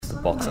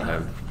box at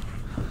home.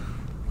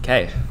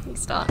 Okay, You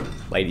start.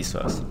 ladies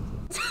first.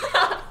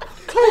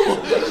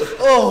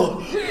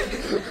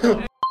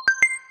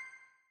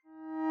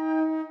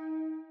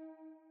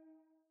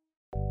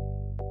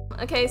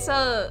 Okay,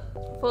 so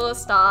for a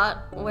start,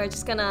 we're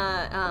just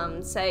gonna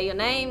say your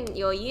name,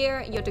 your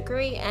year, your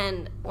degree,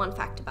 and one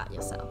fact about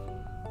yourself.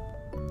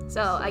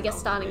 So I guess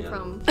starting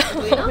from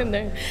Edwina.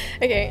 No.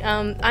 Okay,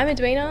 I'm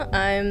Edwina.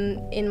 I'm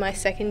in my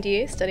second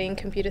year studying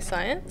computer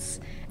science.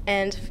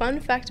 And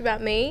fun fact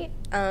about me,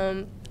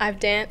 I've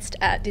danced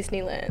at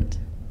Disneyland,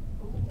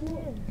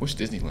 Which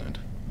Disneyland?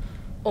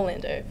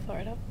 Orlando,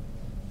 Florida.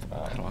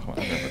 How do I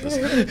remember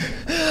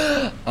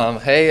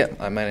this? Hey,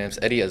 my name's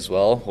Eddie as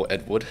well, or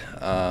Edward.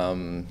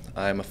 I'm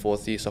a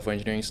fourth year software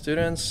engineering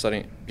student,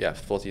 studying,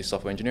 fourth year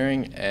software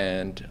engineering,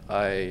 and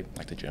I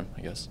like the gym,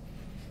 I guess.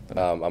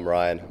 I'm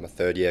Ryan. I'm a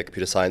third year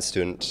computer science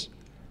student.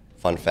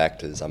 Fun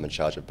fact is I'm in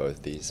charge of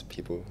both these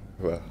people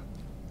who are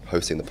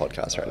hosting the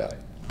podcast right now.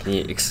 Can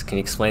you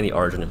explain the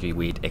origin of your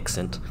weird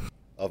accent?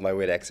 Of my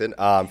weird accent?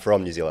 I'm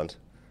from New Zealand.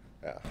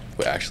 Yeah.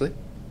 Wait, actually? Do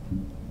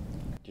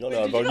you not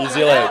know about New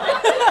Zealand?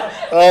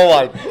 Oh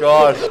my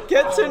gosh.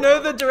 Get to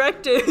know the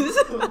directors.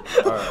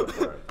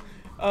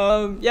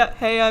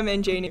 Hey, I'm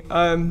Njini.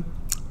 I'm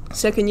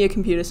second year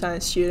computer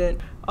science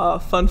student.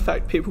 Fun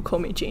fact, people call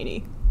me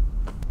Genie.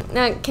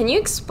 Now, can you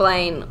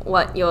explain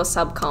what your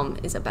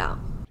subcom is about?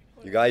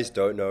 You guys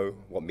don't know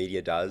what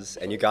media does,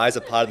 and you guys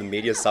are part of the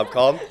media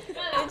subcom?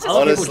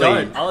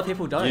 Other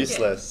people don't.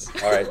 Useless.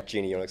 All right,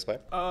 Jeannie, you want to explain?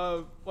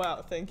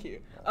 Wow, thank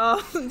you.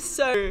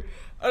 So,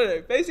 I don't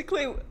know,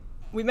 basically,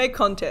 we make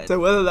content. So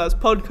whether that's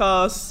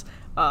podcasts,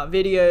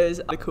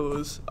 videos,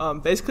 articles,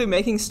 basically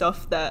making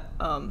stuff that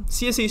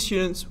CSE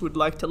students would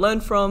like to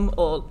learn from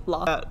or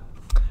laugh at.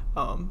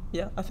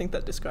 I think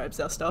that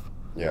describes our stuff.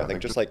 Yeah, I think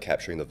just like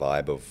capturing the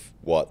vibe of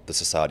what the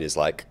society is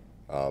like,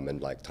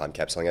 and like time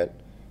capsuling it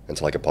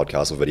into like a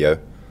podcast or video.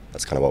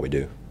 That's kind of what we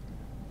do.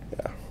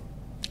 Yeah.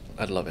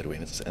 I'd love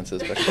Edwina's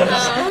answers, but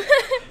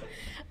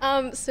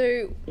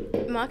So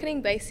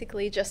marketing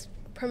basically just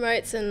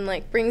promotes and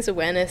like brings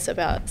awareness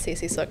about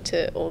CCSOC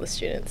to all the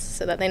students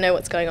so that they know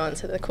what's going on,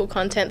 so the cool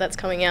content that's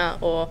coming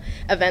out or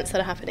events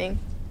that are happening.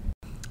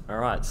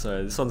 Alright,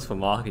 so this one's for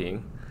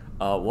marketing.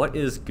 What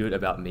is good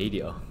about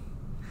media?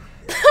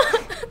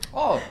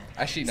 oh,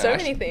 actually, no. So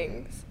many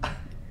things.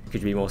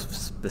 Could you be more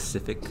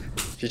specific?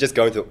 She's just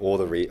going through all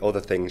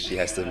the things she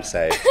has to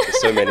say.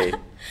 There's so many.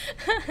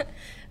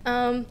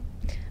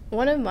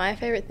 One of my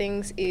favorite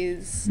things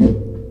is,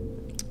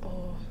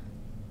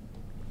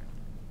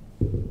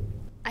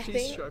 I She's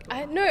think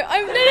struggling. No.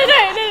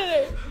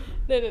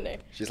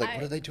 She's like,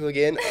 what do they do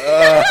again?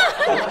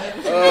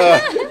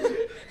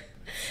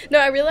 No,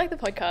 I really like the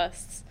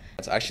podcasts.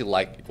 I actually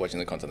like watching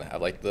the content they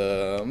have, like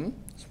the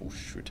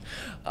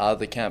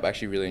camp. I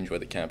actually really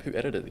enjoyed the camp. Who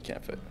edited the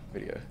camp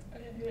video?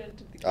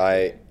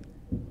 I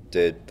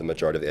did the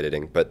majority of the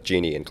editing, but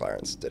Jeannie and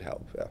Clarence did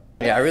help. Yeah.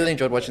 Yeah, I really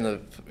enjoyed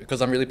watching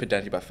because I'm really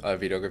pedantic about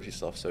videography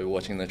stuff. So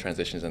watching the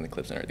transitions and the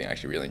clips and everything, I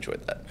actually really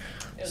enjoyed that.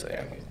 So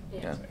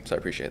so I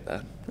appreciate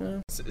that.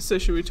 So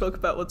should we talk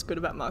about what's good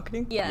about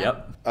marketing? Yeah.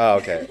 Yep. Oh,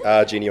 okay.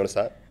 Jeannie, you want to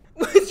start?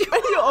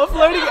 You're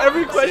offloading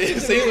every question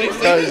to me.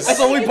 That's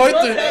all we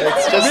both do.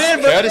 It's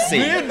just courtesy.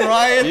 Me and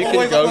Ryan You can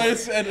always go-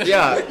 always and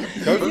Yeah.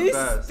 Go You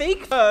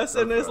speak first,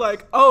 and it's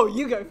like, oh,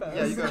 you go first.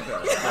 Yeah, you go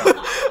first.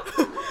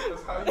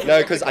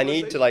 No, because I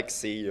need to like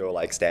see your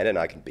like standard, and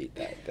I can beat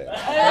that.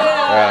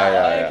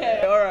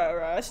 Okay,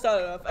 alright, I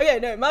started off. Okay,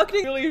 no,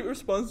 marketing really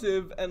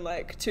responsive and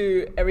like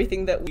to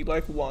everything that we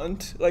like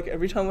want. Like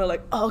every time we're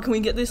like, oh, can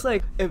we get this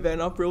like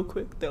event up real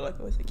quick? They're like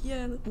always like,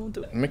 yeah, we'll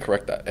do it. Let me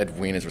correct that.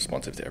 Edwina is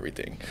responsive to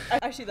everything.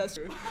 Actually, that's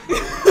true.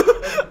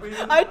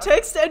 I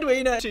text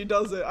Edwina, she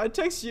does it. I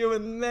text you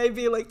in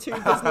maybe like 2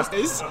 business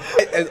days.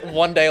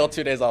 One day or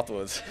 2 days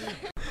afterwards.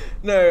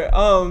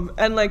 No,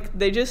 and like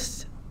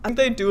I think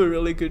they do a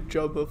really good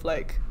job of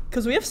like,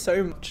 because we have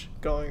so much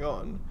going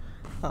on.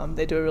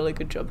 They do a really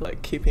good job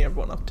like keeping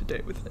everyone up to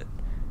date with it.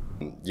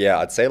 Yeah,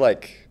 I'd say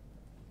like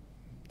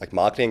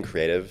marketing and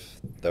creative,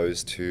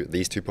 these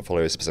two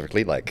portfolios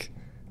specifically, like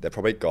they've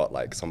probably got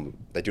like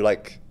they do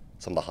like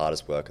some of the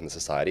hardest work in the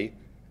society,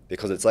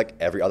 because it's like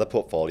every other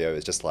portfolio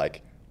is just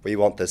like, we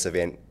want this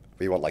event,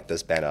 we want like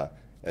this banner,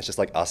 and it's just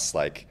like us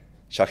like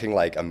chucking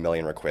like a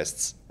million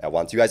requests at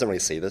once. You guys don't really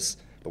see this,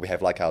 but we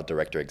have like our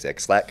director exec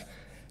Slack,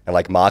 and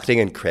like marketing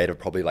and creative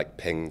probably like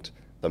pinged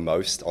the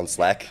most on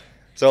Slack.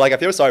 So like I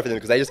feel sorry for them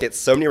because they just get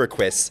so many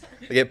requests.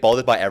 They get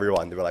bothered by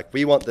everyone. They were like,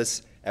 we want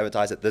this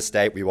advertised at this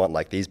date. We want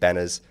like these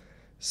banners.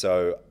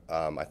 So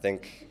I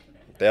think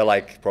they're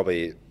like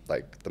probably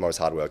like the most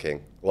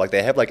hardworking. Well, like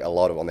they have like a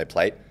lot on their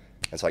plate,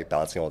 and so like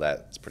balancing all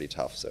that is pretty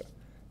tough. So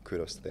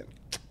kudos to them.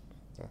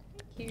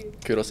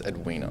 Kudos to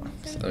Edwina.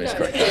 So let me just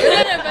correct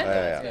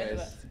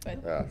that.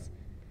 Yeah.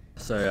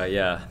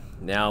 So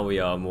now we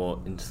are more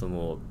into some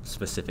more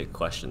specific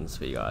questions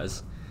for you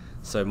guys.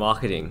 So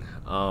marketing,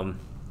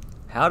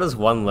 how does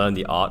one learn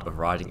the art of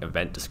writing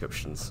event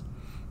descriptions?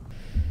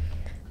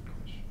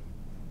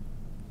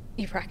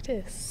 You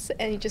practice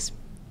and you just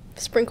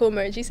sprinkle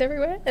emojis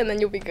everywhere and then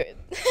you'll be good.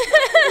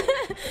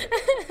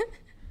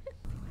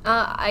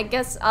 I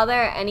guess, are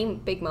there any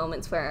big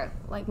moments where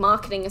like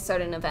marketing a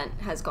certain event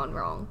has gone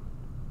wrong?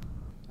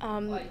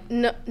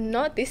 No,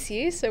 not this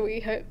year, so we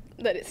hope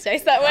that it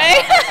stays that way.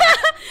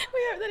 We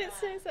hope that it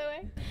stays that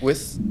way.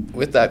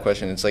 With that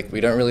question, it's like we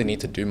don't really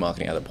need to do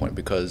marketing at that point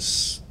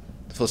because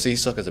for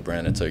CSOC as a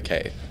brand, it's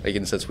okay. Like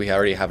in the sense, we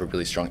already have a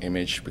really strong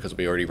image because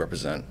we already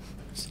represent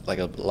like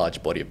a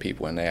large body of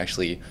people, and they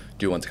actually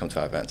do want to come to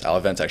our events. Our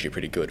events are actually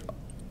pretty good,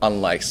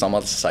 unlike some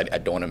other society I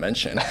don't want to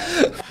mention.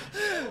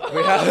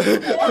 We have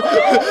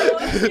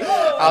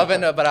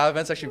our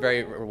events actually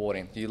very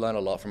rewarding. You learn a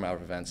lot from our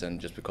events, and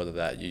just because of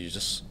that,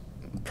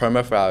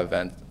 promo for our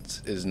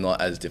events is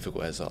not as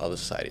difficult as other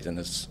societies, and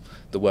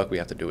the work we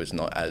have to do is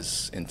not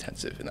as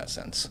intensive in that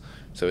sense.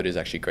 So it is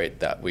actually great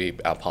that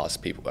our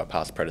past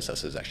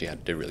predecessors actually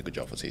did a really good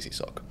job for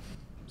CCSOC.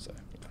 So.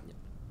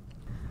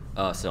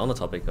 Yeah. So on the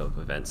topic of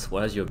events,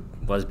 what has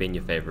been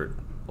your favorite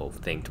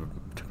thing to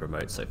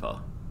promote so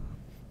far?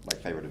 My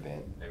favorite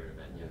event.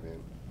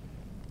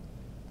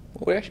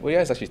 What do you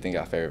guys actually think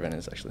our favorite event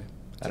is actually?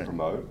 To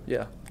promote?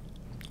 Yeah.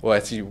 Well,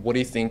 actually, what do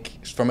you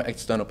think, from an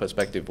external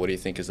perspective, what do you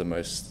think is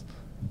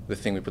the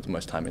thing we put the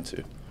most time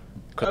into?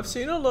 I've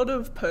seen a lot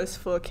of posts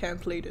for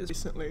camp leaders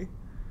recently.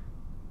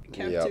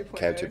 Camp 2.0.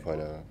 Camp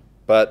 2.0.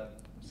 But,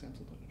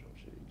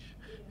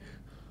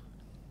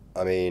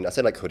 I mean, I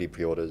said like hoodie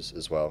pre-orders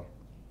as well.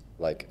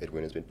 Like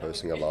Edwin has been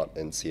posting a lot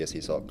in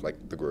CSESOC,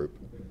 like the group.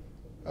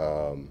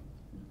 And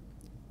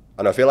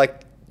I feel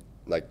like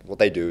what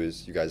they do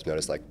is, you guys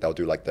notice, like they'll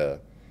do like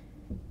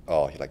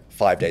like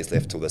 5 days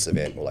left till this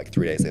event, or like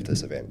 3 days left to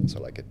this event.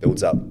 So like it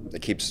builds up,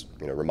 it keeps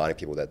reminding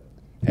people that,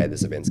 hey,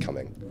 this event's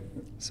coming.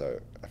 So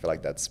I feel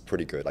like that's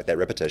pretty good, like that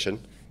repetition.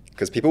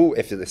 Because people,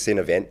 if they see an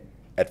event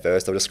at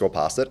first, they'll just scroll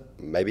past it,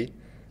 maybe.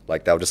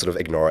 Like they'll just sort of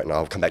ignore it and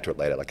I'll come back to it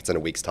later, like it's in a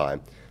week's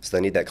time. So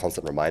they need that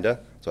constant reminder.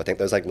 So I think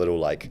those like little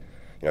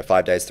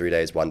 5 days, 3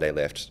 days, 1 day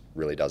left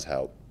really does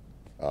help.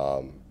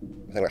 I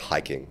think like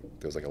hiking,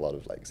 there was like a lot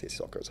of like CSC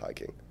Soccer's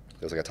hiking.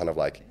 There was like a ton of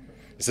like,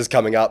 this is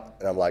coming up,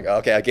 and I'm like,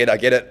 okay, I get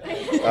it.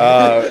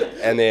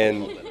 And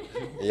then,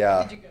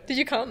 yeah. Did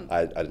you come?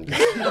 I didn't go.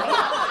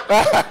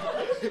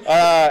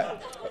 I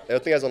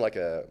don't think I was on like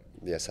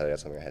Saturday or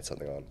something, I had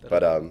something on.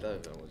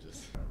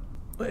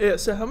 But yeah,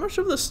 so how much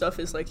of the stuff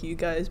is like you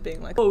guys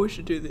being like, oh, we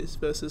should do this,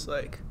 versus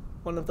like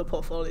one of the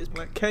portfolios being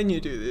like, can you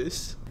do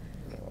this?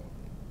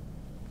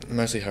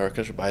 Mostly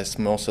Hurricane, but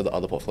most of the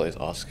other portfolios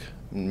ask.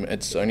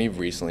 It's only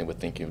recently we're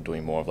thinking of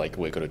doing more of like,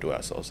 we're going to do it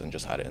ourselves and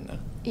just had it in there.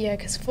 Yeah,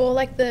 because for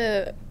like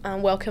the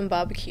welcome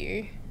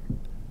barbecue,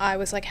 I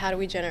was like, how do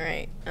we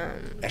generate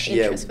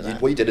actually, interest for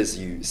that? What you did is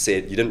you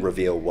said you didn't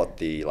reveal what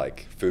the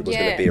like food was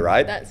going to be,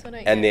 right? That's what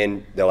And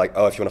then they're like,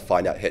 oh, if you want to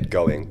find out, hit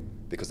going,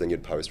 because then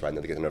you'd post, right, and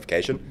then they get a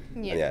notification.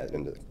 Yeah.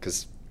 And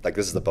because like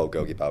this is the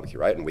bulgogi barbecue,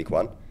 right, in week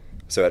 1.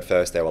 So at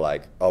first they were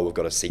like, oh, we've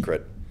got a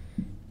secret,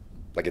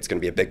 like it's going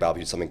to be a big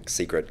barbecue, something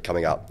secret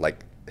coming up,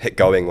 like hit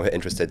going or hit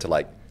interested to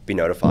like be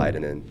notified,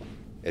 and then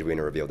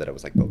Edwina revealed that it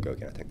was like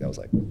bulgogi. I think that was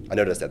like, I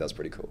noticed that was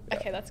pretty cool. Yeah.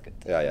 Okay, that's good.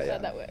 Yeah.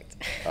 Glad that worked.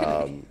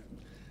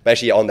 But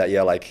actually on that,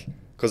 yeah, like,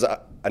 because I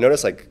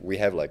noticed like we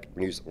have like,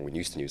 we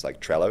used to use like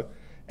Trello,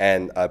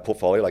 and a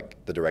portfolio, like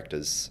the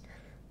directors,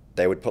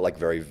 they would put like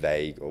very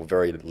vague or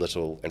very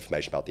little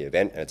information about the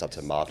event, and it's up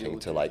to marketing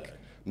to like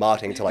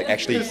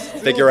actually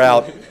figure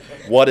out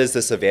what is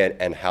this event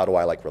and how do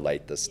I like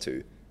relate this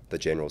to the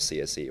general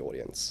CSE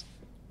audience.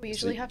 We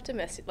usually have to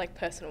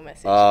personal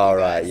message. Oh,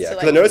 right, yeah.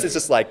 Because I noticed it's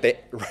just like, they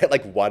write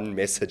like one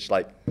message,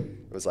 like,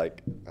 it was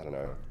like, I don't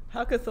know.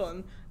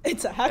 Hackathon.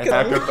 It's a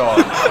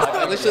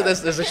hackathon. Literally,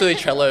 there's literally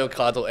Trello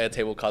cards or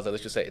Airtable cards that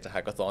literally say it's a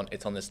hackathon,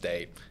 it's on this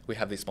day, we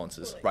have these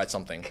sponsors, write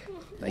something.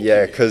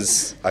 Yeah,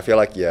 because I feel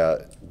like, yeah,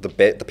 the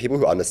people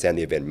who understand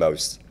the event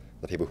most,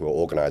 the people who are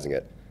organizing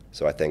it.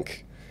 So I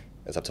think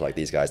it's up to like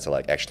these guys to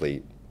like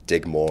actually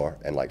dig more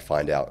and like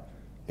find out,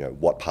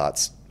 what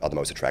parts are the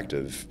most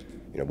attractive,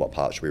 what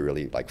parts should we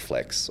really like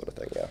flex, sort of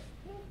thing.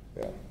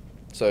 Yeah.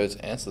 So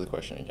to answer the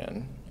question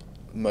again,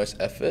 most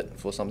effort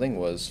for something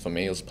was, for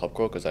me, it was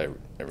popcorn, because I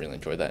really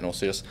enjoyed that, and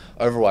also just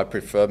overall I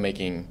prefer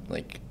making,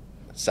 like,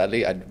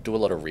 sadly I do a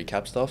lot of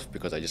recap stuff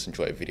because I just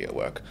enjoy video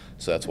work,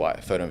 so that's why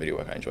photo and video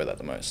work, I enjoy that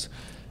the most.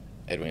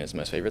 Edwina's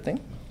most favorite thing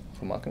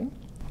for marketing?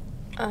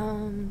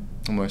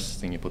 The most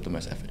thing you put the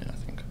most effort in, I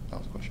think. That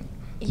was the question.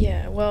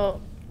 Yeah,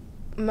 well,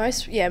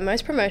 most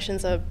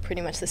promotions are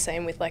pretty much the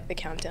same with like the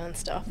countdown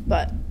stuff,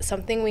 but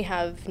something we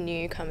have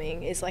new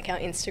coming is like our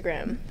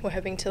Instagram. We're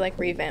hoping to like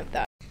revamp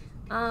that.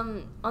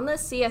 On the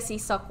CSE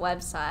SOC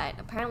website,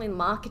 apparently the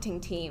marketing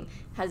team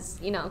has,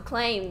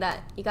 claimed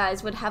that you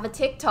guys would have a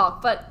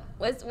TikTok, but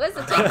where's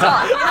the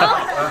TikTok,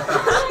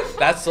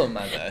 That's so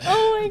my bad.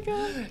 Oh my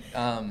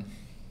god.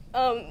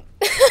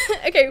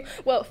 Okay,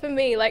 well, for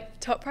me, like,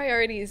 top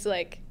priority is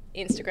like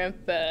Instagram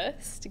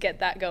first, to get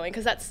that going,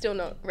 because that's still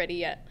not ready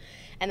yet.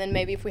 And then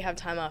maybe if we have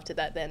time after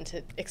that, then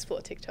to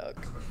explore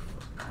TikTok.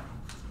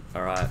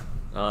 All right.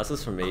 This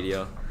is from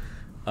media.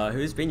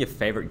 Who's been your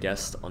favorite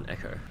guest on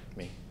Echo?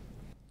 Me.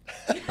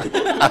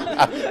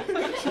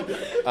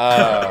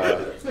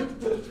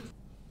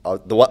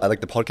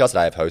 the podcast that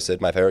I have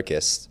hosted, my favorite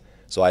guests.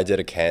 So I did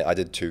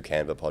two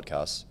Canva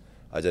podcasts.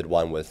 I did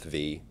one with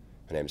V.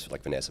 Her name's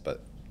like Vanessa,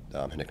 but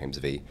her nickname's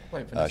V.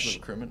 Wait, Vanessa the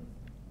recruitment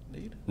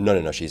lead?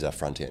 No, she's a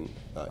front-end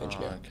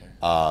engineer.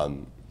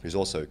 Okay. Who's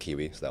also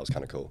Kiwi, so that was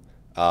kind of cool.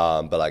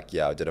 But like,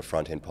 yeah, I did a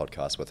front-end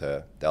podcast with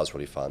her. That was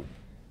really fun.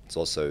 It's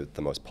also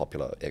the most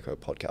popular Echo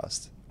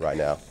podcast right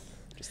now.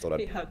 Just thought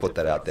I'd put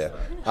that out there.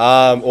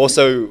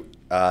 Also,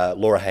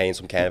 Laura Haynes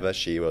from Canva,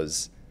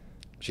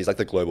 she's like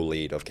the global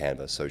lead of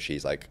Canva. So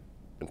she's like,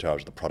 in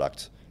terms of the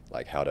product,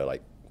 like how to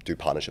like do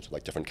partnerships with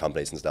like different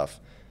companies and stuff.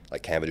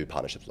 Like Canva do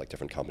partnerships with like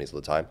different companies all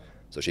the time.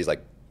 So she's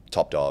like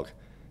top dog.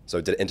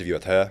 So did an interview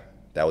with her.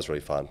 That was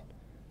really fun.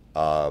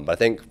 But I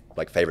think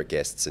like favorite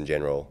guests in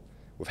general,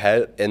 we've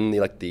had in the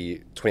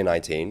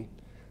 2019,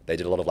 they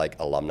did a lot of like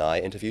alumni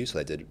interviews. So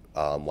they did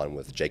one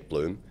with Jake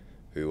Bloom,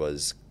 who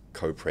was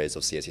co-pres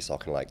of CSE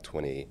Soccer in like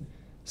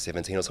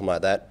 2017 or something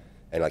like that.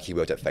 And like he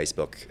worked at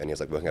Facebook and he was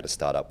like working at a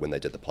startup when they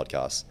did the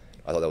podcast.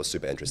 I thought that was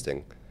super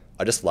interesting.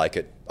 I just like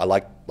it. I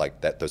like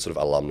those sort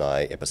of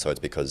alumni episodes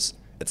because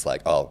it's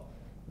like, oh,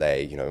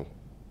 they,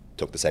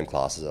 took the same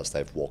classes as us.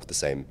 They've walked the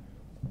same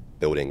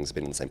buildings,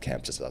 been in the same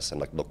campuses as us,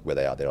 and like look where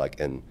they are. They're like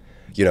in,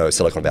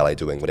 Silicon Valley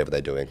doing whatever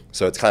they're doing.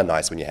 So it's kind of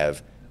nice when you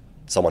have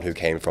someone who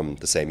came from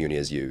the same uni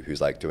as you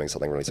who's like doing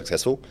something really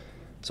successful.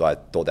 So I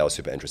thought that was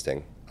super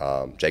interesting.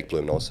 Jake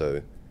Bloom also,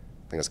 I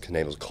think his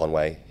name was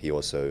Conway. He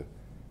also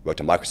worked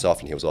at Microsoft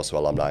and he was also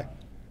alumni.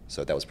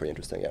 So that was pretty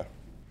interesting, yeah.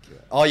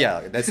 Oh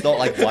yeah, that's not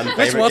like one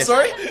favorite. What,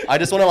 sorry? I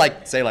just want to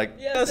like say like.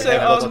 Yeah. So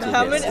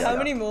how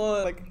many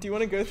more? Like, do you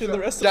want to go through the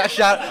rest of?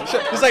 Shout out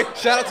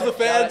to the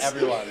fans.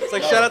 Everyone. It's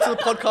like shout out to the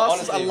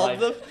podcasters. I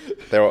love them.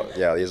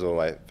 These were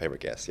my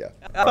favorite guests. Yeah.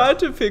 If I had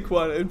to pick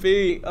one, it'd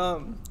be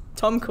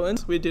Tom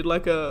Coins. We did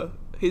like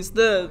he's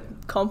the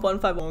Comp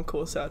 151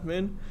 course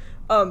admin.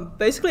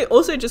 Basically,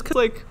 also just 'cause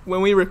like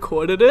when we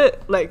recorded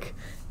it, like.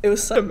 It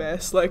was such a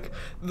mess. Like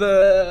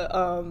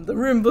the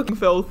room booking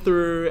fell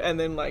through, and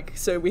then like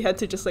so we had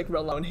to just like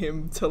rely on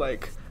him to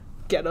like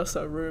get us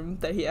a room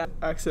that he had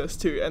access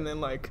to, and then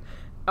like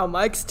our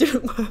mics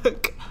didn't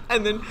work,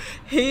 and then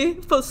he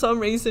for some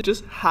reason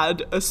just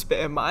had a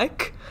spare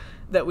mic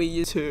that we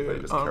used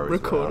to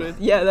record it.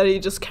 Yeah, that he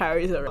just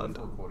carries around.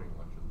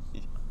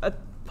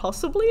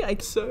 Possibly,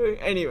 so.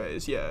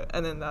 Anyways, yeah,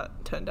 and then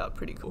that turned out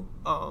pretty cool.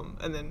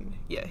 And then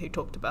yeah, he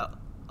talked about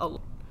a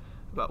lot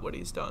about what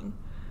he's done.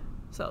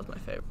 So that was my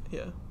favorite,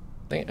 yeah.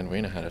 I think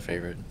Edwina had a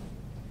favorite.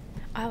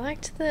 I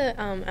liked the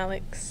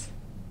Alex.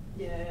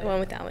 Yeah. The one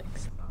with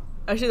Alex.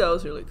 Actually, that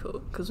was really cool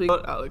because we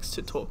got Alex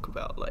to talk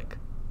about like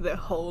their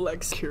whole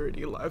like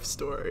security life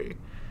story.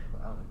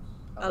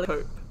 Alex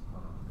Hope,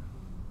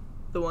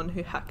 the one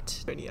who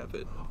hacked Tony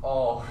Abbott.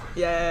 Oh.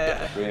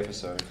 Yeah. Great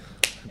episode.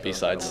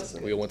 B-sides.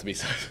 We all went to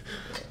B-sides.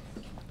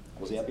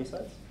 Was he at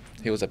B-sides?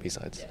 He was at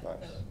B-sides. Yeah.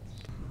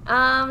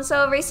 Nice.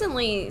 So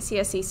recently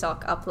CSE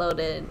Soc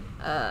uploaded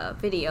a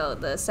video,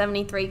 the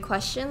 73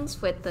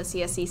 questions with the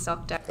CSE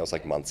Soc deck. That was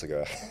like months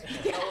ago.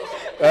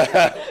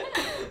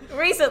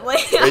 Recently.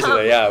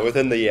 Recently, yeah,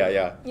 within the year,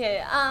 yeah.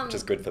 Yeah. Which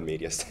is good for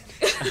media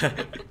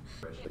standards.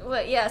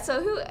 Well, yeah.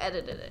 So who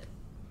edited it?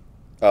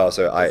 Oh,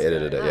 so I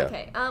edited it, yeah.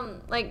 Okay.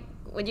 Like,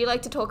 would you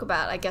like to talk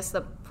about, I guess,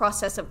 the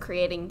process of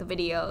creating the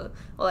video,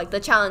 or like the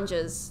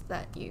challenges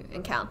that you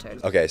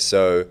encountered? Okay,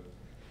 so.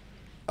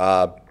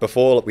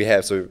 Before we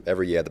have, so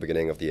every year at the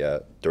beginning of the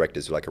year,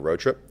 directors do like a road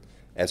trip.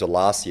 And so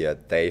last year,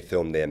 they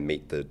filmed their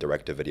Meet the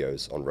Director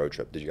videos on road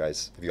trip. Have you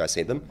guys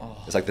seen them?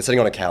 Oh, it's like they're sitting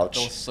on a couch.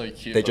 That was so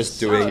cute. They're just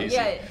doing,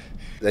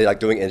 they're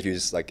like doing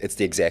interviews, like it's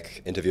the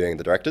exec interviewing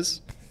the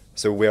directors.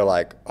 So we're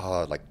like,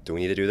 oh, like, do we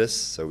need to do this?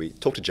 So we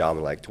talked to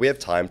Jarman, like, do we have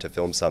time to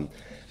film some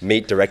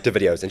Meet Director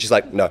videos? And she's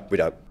like, no, we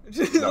don't.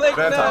 No, like,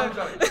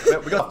 no.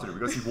 We got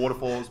to see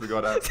waterfalls. We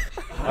got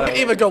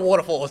We even got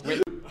waterfalls.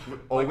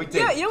 Oh, we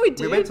did. Yeah, we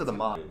did. We went to the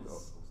mine.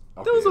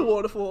 There was a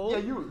waterfall. Yeah,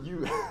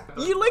 you.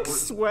 You like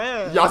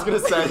swam. Yeah, I was gonna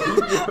say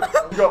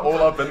you got all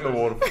up in the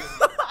waterfall.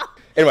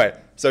 Anyway,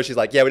 so she's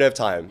like, yeah, we don't have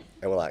time,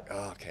 and we're like,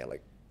 oh, okay,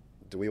 like,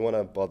 do we want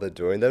to bother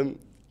doing them?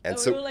 And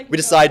so were like, we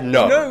decide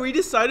no. No, we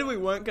decided we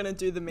weren't gonna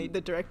do the Meet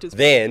the Directors.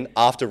 Then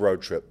after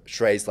road trip,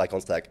 Shrey's like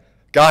on Slack,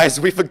 guys,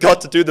 we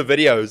forgot to do the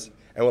videos,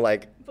 and we're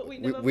like, But we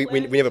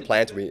never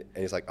planned to. And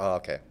he's like, oh,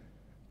 okay,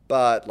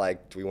 but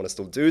like, do we want to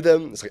still do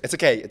them? It's like, it's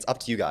okay, it's up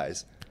to you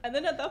guys. And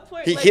then at that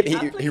point, he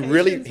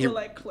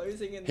like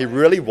closing in. He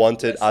really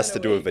wanted us to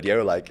do a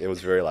video. Like it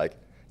was very like,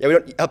 yeah, we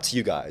don't, up to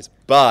you guys.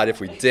 But if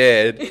we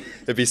did,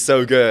 it'd be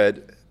so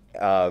good.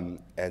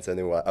 And so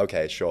then we're like,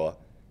 okay, sure.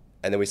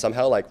 And then we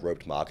somehow like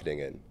roped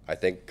marketing in. I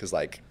think because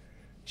like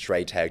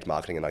Shrey tagged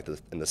marketing in like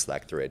in the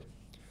Slack thread.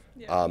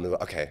 Yeah. We're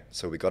like, okay,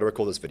 so we got to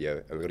record this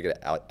video and we got to get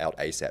it out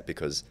ASAP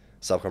because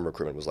Subcom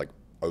recruitment was like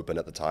open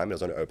at the time. It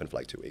was only open for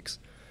like 2 weeks.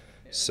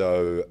 Yeah.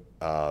 So.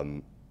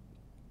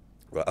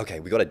 Okay,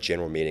 we got a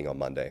general meeting on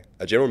Monday.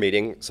 A general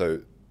meeting, so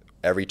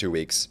every 2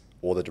 weeks,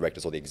 all the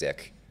directors or the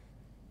exec,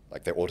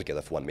 like they're all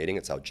together for one meeting.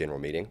 It's our general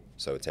meeting,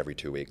 so it's every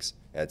 2 weeks.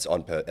 And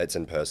it's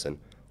in person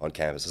on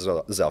campus. This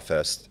is our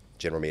first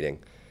general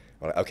meeting.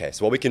 We're like, okay,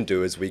 so what we can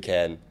do is we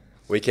can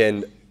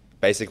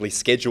basically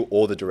schedule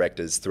all the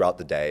directors throughout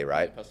the day,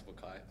 right?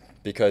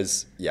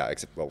 Because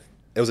except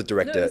it was a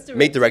director,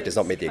 meet directors,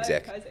 not meet the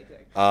exec.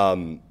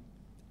 And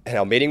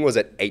our meeting was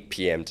at 8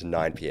 p.m. to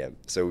 9 p.m.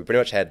 So we pretty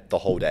much had the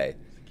whole day,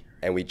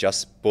 and we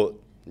just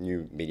bought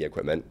new media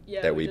equipment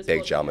that we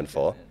begged Jarman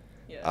for.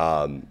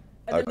 And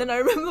then I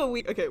remember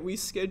we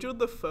scheduled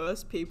the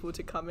first people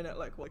to come in at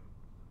like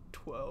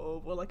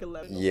 12 or like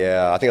 11.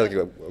 Yeah, I think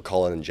like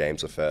Colin and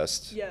James were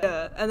first.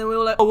 Yeah, and then we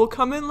were like, oh, we'll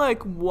come in like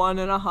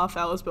 1.5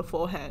 hours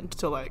beforehand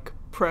to like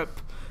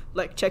prep,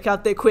 like check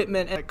out the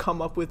equipment and like,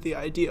 come up with the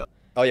idea.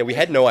 Oh yeah, we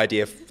had no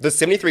idea. The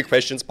 73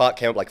 questions part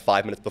came up like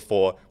 5 minutes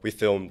before we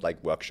filmed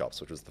like workshops,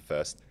 which was the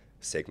first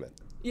segment.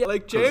 Yeah,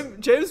 like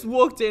James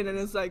walked in and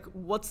it's like,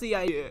 what's the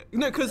idea?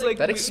 No, because like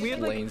that we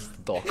explains had,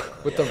 the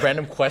doc with the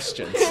random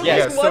questions.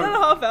 Yeah, so-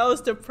 1.5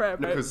 hours to prep.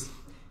 Right? Because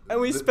And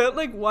we spent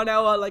like 1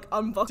 hour like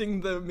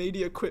unboxing the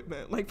media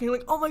equipment, like being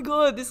like, oh my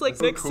god, this like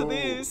so next cool. to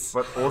this.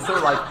 But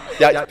also like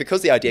Yeah,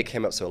 because the idea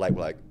came up so late,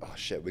 we're like, oh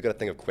shit, we got to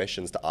think of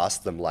questions to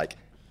ask them like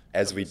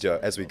as we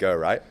go,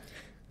 right?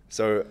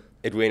 So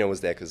Edwina was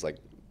there because like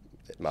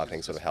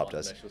marketing sort of helped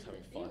us. She was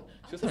having fun.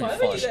 She was having fun.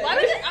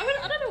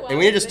 I don't know why.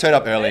 Edwina just turned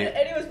up early.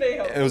 Eddie was being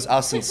helpful. It was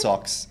us in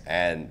socks,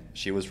 and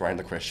she was writing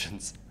the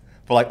questions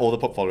for like all the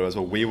portfolios.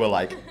 Where we were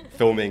like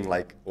filming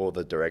like all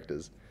the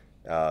directors,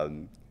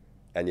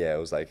 and yeah, it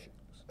was like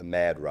a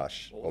mad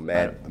rush or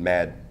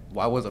mad.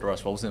 Why was it a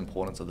rush? What was the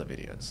importance of the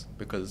videos?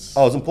 Because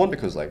Oh, it was important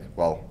because like,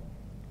 well,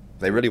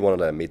 they really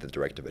wanted to meet the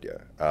director video.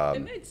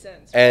 It made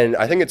sense. And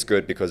I think it's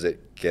good because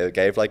it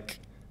gave like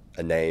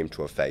a name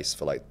to a face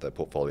for like the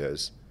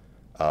portfolios.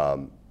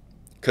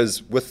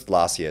 Because with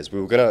last year's,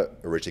 we were gonna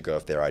originally go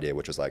with their idea,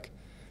 which was like,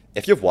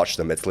 if you've watched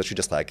them, it's literally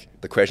just like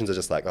the questions are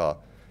just like, oh,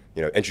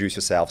 you know, introduce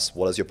yourselves.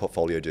 What does your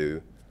portfolio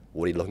do?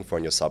 What are you looking for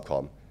in your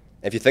subcom?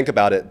 If you think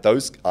about it,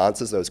 those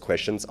answers, those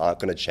questions aren't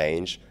going to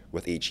change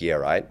with each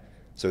year, right?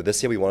 So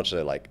this year we wanted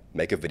to like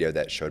make a video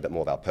that showed a bit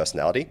more of our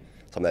personality,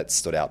 something that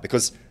stood out.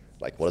 Because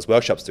like, what does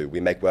workshops do? We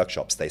make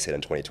workshops, they said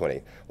in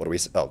 2020. What do we,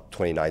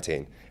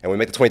 2019. And we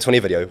make the 2020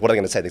 video, what are they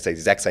going to say? They say the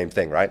exact same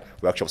thing, right?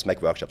 Workshops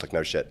make workshops, like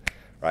no shit,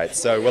 right?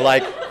 So we're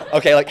like,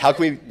 okay, like how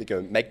can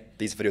we make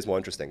these videos more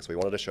interesting? So we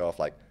wanted to show off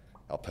like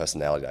our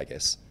personality, I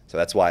guess. So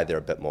that's why they're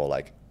a bit more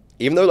like,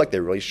 even though like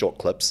they're really short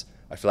clips,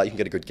 I feel like you can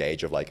get a good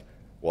gauge of like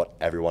what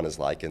everyone is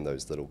like in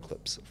those little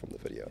clips from the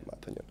video, in my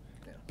opinion.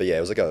 Yeah. But yeah,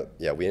 it was like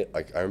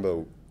I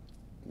remember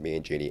me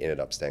and Jeannie ended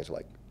up staying till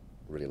like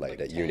really late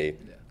like at uni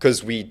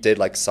because we did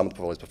like some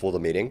portfolios before the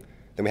meeting.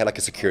 Then we had like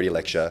a security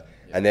lecture,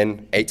 and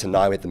then 8 to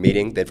 9 we had the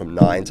meeting. Then from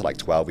 9 to like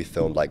 12 we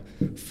filmed like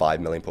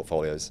 5 million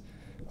portfolios.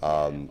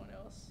 And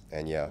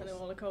yeah. And then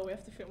we're like, oh, we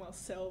have to film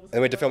ourselves.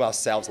 And we had to film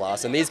ourselves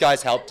last, and these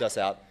guys helped us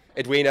out.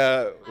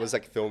 Edwina was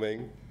like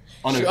filming.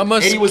 Oh, no, she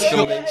almost Eddie was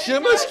filming. She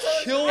almost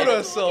killed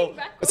herself.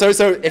 So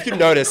if you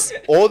notice,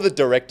 all the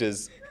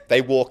directors,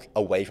 they walk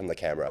away from the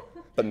camera.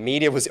 But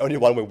media was the only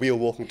one where we were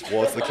walking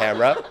towards the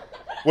camera,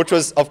 which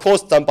was, of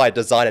course, done by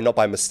design and not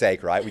by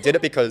mistake, right? We did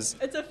it because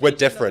we're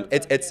different.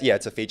 It's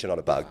a feature, not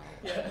a bug.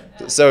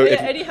 Yeah. So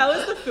yeah, Eddie, how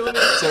is the filming?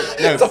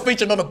 It's a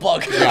feature, not a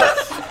bug.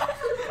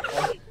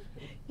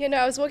 You know,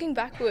 I was walking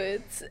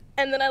backwards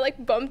and then I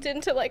like bumped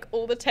into like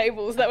all the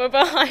tables that were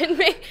behind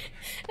me.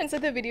 And so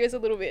the video's a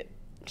little bit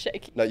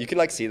shaky. No, you can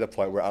like see the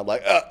point where I'm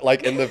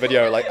like in the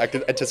video, like I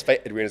can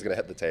anticipate Edwina's gonna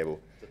hit the table.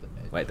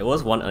 Wait, there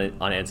was one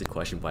unanswered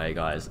question by you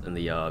guys in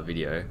the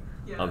video.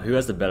 Yeah. Who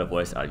has the better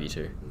voice out of you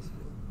two?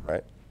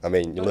 Right? I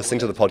mean, you're listening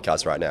to the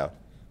podcast right now.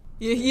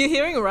 You're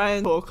hearing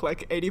Ryan talk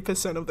like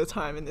 80% of the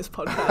time in this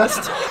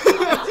podcast.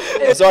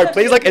 I'm sorry,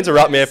 please like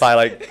interrupt me if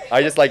I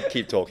just like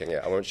keep talking.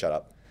 Yeah, I won't shut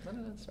up.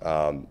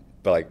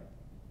 But like,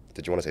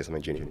 did you want to say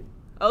something, Junior?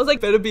 I was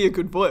like, better be a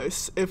good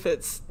voice if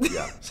it's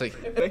So,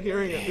 if they're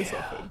hearing it this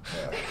often.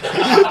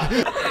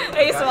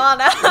 Hey,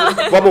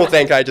 Swana. One more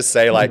thing, can I just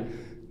say like,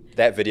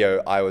 that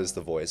video, I was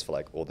the voice for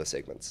like all the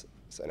segments.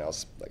 So and I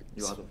was like,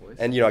 You are the voice?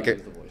 and you know, He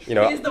is the voice. you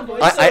know, He is the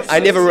voice. I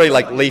never really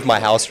like leave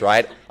my house,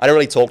 right? I don't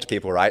really talk to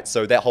people, right?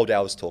 So that whole day I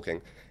was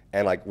talking,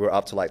 and like we're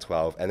up to like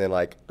 12, and then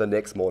like the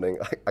next morning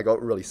I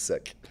got really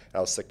sick. I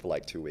was sick for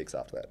like 2 weeks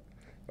after that.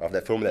 After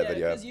filming that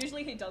video. because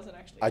usually he doesn't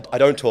actually. I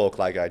don't talk,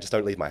 like I just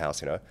don't leave my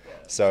house, you know?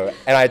 So,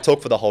 and I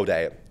talked for the whole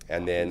day,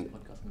 and then,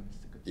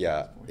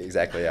 yeah,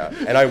 exactly, yeah.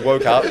 And I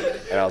woke up,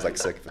 and I was like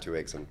sick for 2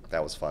 weeks, and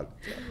that was fun.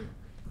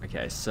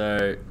 Okay,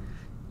 so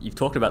you've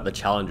talked about the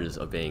challenges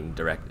of being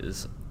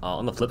directors.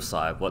 On the flip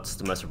side, what's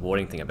the most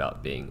rewarding thing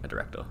about being a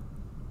director?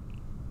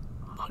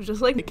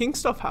 Just like making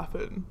stuff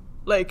happen,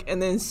 like,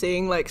 and then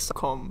seeing like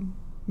Scom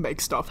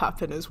make stuff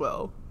happen as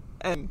well,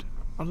 and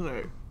I don't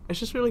know. It's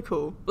just really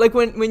cool. Like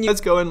when you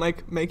guys go and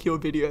like make your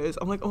videos,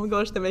 I'm like, oh my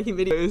gosh, they're making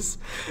videos.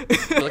 you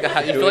feel like a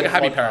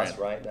happy parent.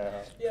 Right now.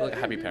 You feel like a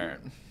happy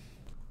parent.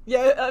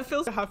 Yeah, it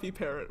feels like a happy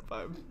parent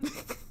vibe.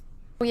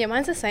 Well, yeah,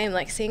 mine's the same.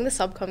 Like seeing the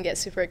subcom get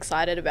super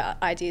excited about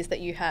ideas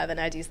that you have and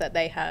ideas that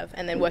they have,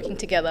 and then working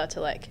together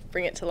to like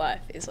bring it to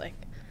life is like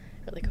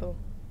really cool.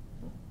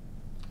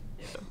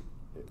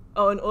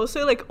 Oh, and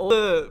also like all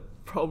the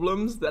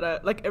problems that I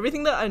like,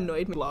 everything that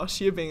annoyed me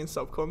last year being in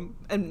subcom,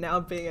 and now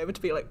being able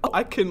to be like, oh,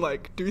 I can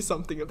like do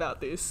something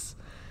about this.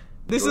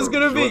 This is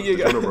gonna be you You're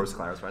gonna guys. roast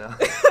Clarence right now.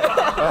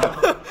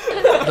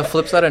 The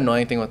flip side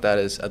annoying thing with that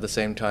is at the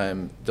same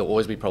time there'll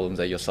always be problems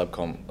that your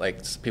subcom, like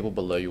people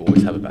below you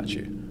always have about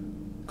you.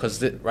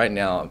 Because right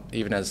now,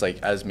 even as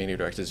media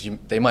directors,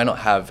 they might not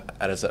have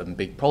it as a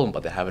big problem,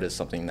 but they have it as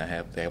something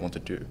they want to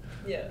do.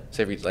 Yeah.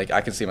 So I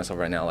can see myself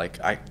right now,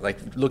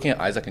 looking at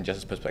Isaac and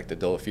Jess's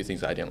perspective, there were a few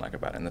things I didn't like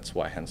about it, and that's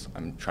why hence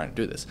I'm trying to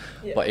do this.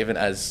 Yeah. But even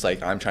as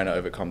I'm trying to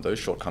overcome those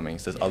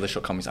shortcomings, there's other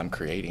shortcomings I'm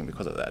creating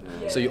because of that.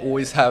 So you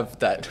always have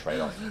that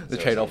trade-off. the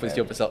trade-off with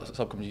your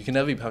subcom. You can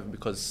never be perfect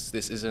because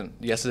this isn't.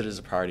 Yes, it is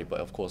a priority, but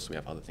of course we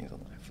have other things in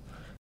life.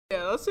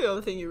 Yeah, that's the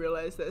other thing you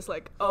realize. That it's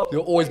like, oh,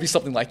 There'll always be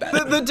something like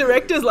that. the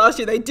directors last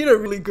year, they did a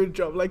really good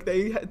job. Like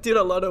they did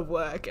a lot of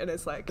work, and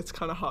it's like it's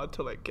kind of hard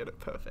to like get it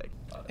perfect.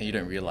 And you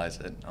don't realize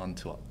it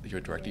until you're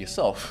a director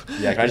yourself.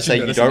 Yeah, can I just You say,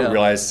 you notice don't now.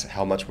 realize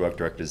how much work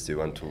directors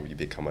do until you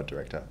become a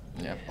director.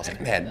 Yeah. I was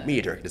like, man,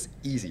 media director is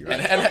easy, right?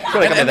 And I feel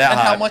like I'm that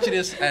how hard. much it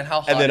is and how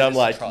hard And then it I'm is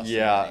like, to trust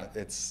yeah, and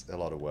everything. it's a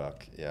lot of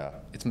work. Yeah.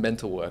 It's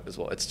mental work as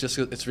well.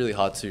 It's really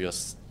hard to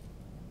just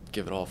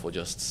give it off or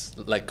just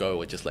let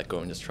go and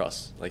just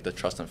trust. Like the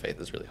trust and faith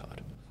is really hard.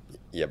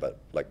 Yeah,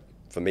 but like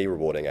for me,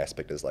 rewarding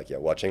aspect is like, yeah,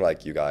 watching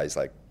like you guys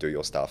like do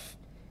your stuff,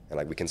 and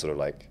like we can sort of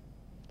like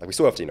we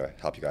still have to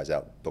help you guys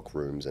out, book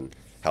rooms and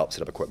help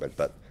set up equipment,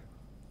 but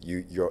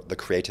the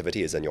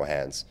creativity is in your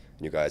hands,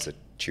 and you guys are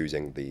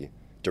choosing the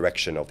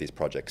direction of these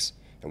projects,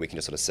 and we can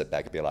just sort of sit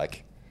back and be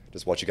like,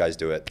 just watch you guys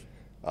do it,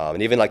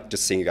 and even like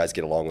just seeing you guys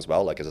get along as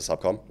well, like as a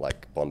subcom,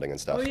 like bonding and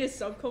stuff. Oh yeah,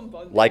 subcom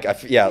bonding. Like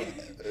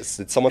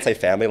did someone say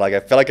family? Like I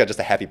feel like I'm just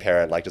a happy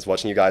parent, like just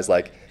watching you guys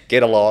like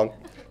get along.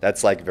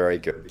 That's like very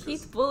good.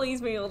 Keith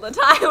bullies me all the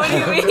time. What do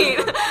you mean?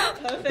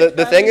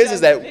 The thing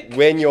is that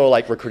when you're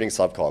like recruiting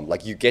subcom,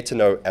 like you get to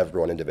know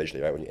everyone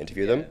individually, right? When you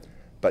interview them,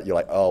 but you're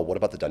like, oh, what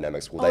about the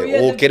dynamics? Will they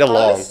all get I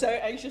along? was so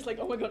anxious, like,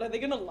 oh my god, are they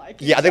gonna like?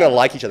 Yeah, I each think I other?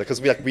 like each other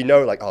because we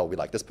know like, oh, we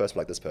like this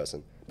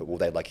person, but will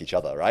they like each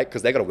other, right?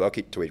 Because they're gonna work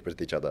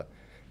with each other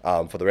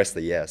for the rest of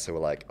the year. So we're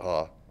like,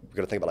 oh, we've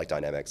got to think about like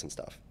dynamics and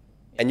stuff.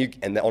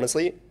 And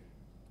honestly,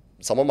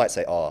 someone might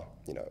say, oh,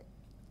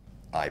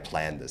 I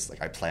planned this.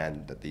 Like I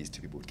planned that these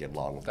two people would get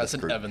along with That's this an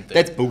group. Evan thing.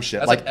 That's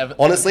bullshit. That's Like an Evan-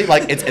 honestly,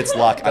 like it's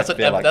luck. That's I an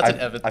feel Evan- like that's an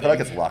I Evan feel like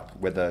thing. it's luck.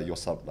 Whether you're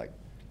like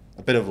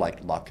a bit of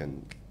like luck,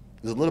 and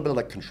there's a little bit of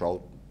like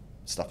control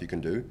stuff you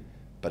can do,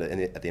 but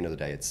at the end of the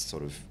day, it's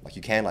sort of like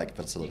you can like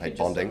facilitate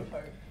bonding.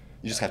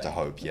 You just have to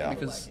hope. Yeah.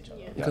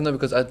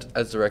 Because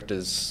as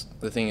directors,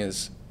 the thing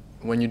is,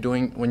 when you're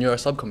a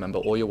subcom member,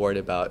 all you're worried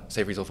about,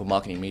 say for example, for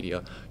marketing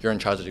media, you're in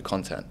charge of the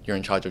content. You're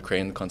in charge of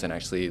creating the content,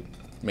 actually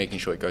making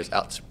sure it goes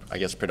out to, I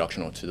guess,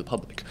 production or to the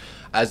public.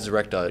 As a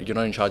director, you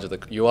are in charge of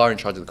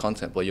the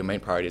content, but your main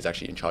priority is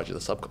actually in charge of the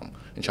subcom,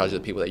 in charge of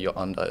the people that you're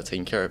under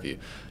taking care of you.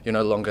 You're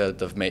no longer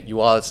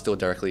you are still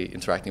directly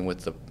interacting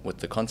with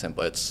the content,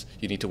 but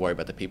you need to worry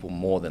about the people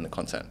more than the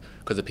content,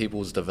 because the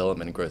people's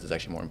development and growth is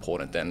actually more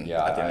important than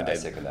Yeah, at the end I of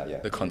the second that, day yeah.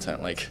 the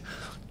content. Like,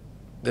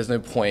 there's no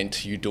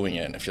point you doing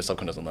it if your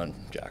subcom doesn't learn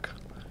jack.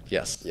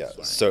 Yes. Yeah.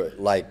 So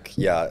like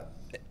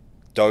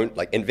don't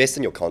like invest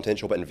in your content,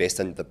 sure, but invest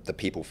in the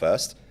people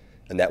first,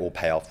 and that will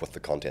pay off with the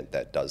content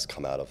that does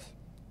come out of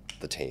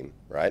the team,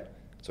 right?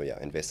 So yeah,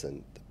 invest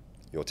in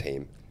your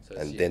team, So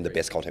and it's then the great.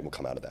 best content will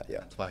come out of that.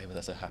 Yeah. That's why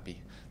that's a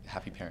happy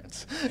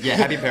parents. Yeah,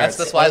 happy parents.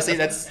 That's why. Honestly,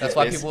 That's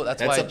why that's people.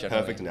 That's a why generally,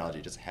 perfect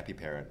analogy. Just happy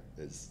parent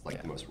is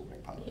like the most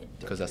rewarding part of it.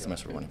 because that's the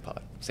most rewarding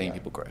part. Seeing Yeah.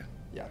 people grow.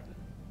 Yeah.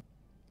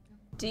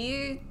 Do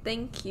you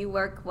think you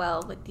work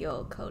well with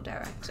your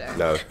co-director?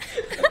 No.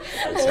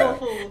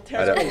 It's,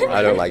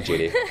 I don't like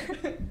Judy,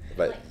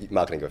 but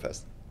marketing go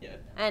first.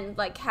 And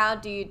like, how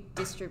do you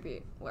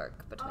distribute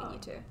work between you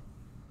two?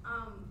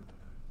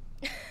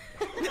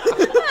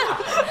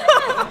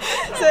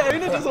 So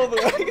Una does all the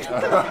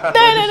work.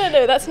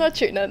 No, that's not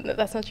true. No,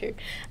 that's not true.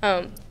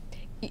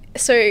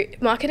 So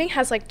marketing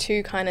has like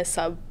two kind of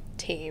sub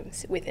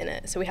teams within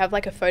it. So we have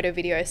like a photo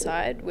video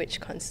side, which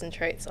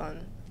concentrates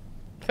on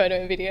photo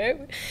and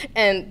video,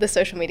 and the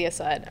social media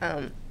side.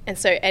 And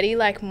so Eddie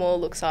like more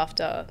looks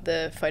after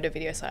the photo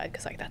video side,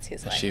 because like that's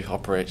his like. She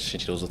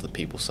deals with the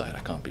people side. I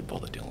can't be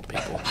bothered dealing with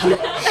people.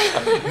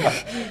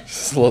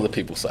 Just a lot of the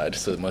people side,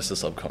 so most of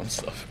the subcom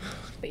stuff.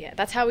 But yeah,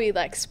 that's how we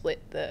like split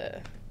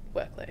the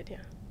workload.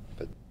 Yeah.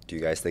 But do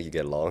you guys think you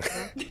get along?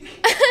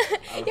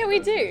 Yeah, we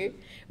do.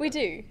 We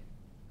do.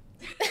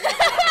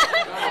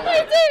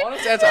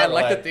 Honest answer, I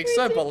like to think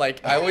so, but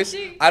like I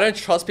don't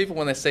trust people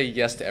when they say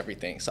yes to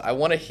everything. So I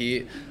want to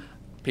hear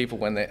people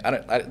when they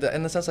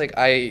in the sense like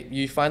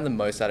you find the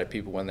most out of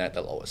people when they're at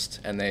the lowest,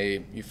 and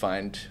you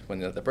find when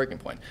they're at the breaking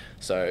point.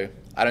 So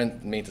I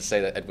don't mean to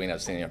say that Edwina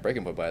has seen a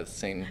breaking point, but I've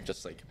seen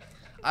just like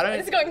I don't.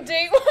 It's going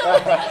deep.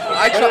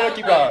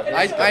 Keep going.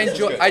 I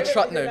enjoy. I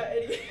trust. No.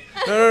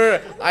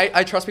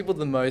 I trust people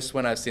the most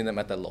when I've seen them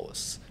at their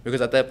lowest,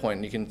 because at that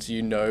point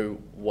you know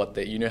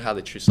how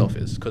their true self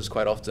is. Because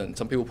quite often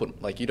some people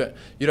put like you don't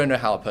know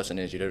how a person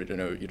is. You don't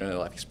know their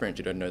life experience.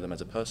 You don't know them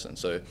as a person.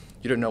 So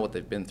you don't know what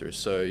they've been through.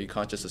 So you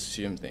can't just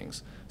assume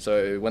things.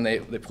 So when they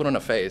put on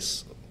a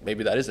face,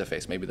 maybe that is their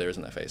face. Maybe there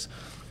isn't their face.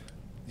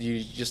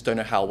 You just don't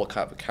know what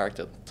type of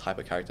character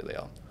they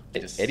are.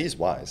 Eddie's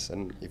wise. I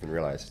didn't even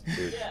realize.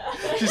 Dude.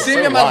 She's seeing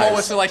So them at wise.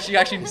 lowest, so like she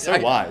actually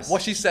wise.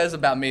 what she says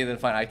about me, then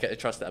fine, I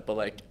trust that. But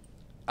like,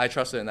 I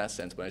trust her in that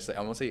sense. But it's like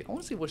I want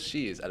to see what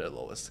she is at her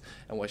lowest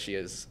and what she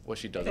does. At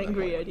that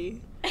Angry point.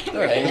 Eddie.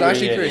 No, I'm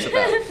actually curious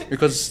about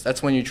because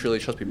that's when you truly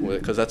trust people with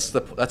it. Because that's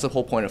the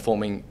whole point of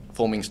forming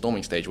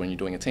storming stage when you're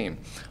doing a team.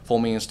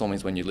 Forming and storming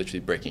is when you're literally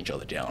breaking each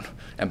other down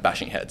and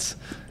bashing heads.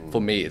 For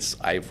me,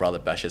 I'd rather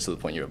bash heads to the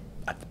point you're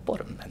at the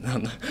bottom, and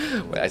then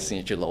where I see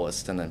you at your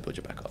lowest, and then build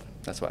you back up.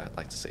 That's what I'd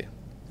like to see.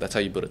 That's how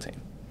you build a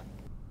team.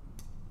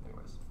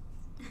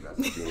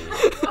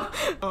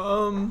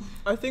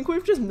 I think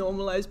we've just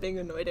normalized being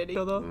annoyed at each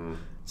other.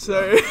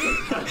 So,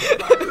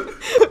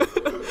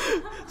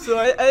 so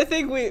I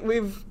think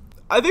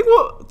I think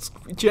what's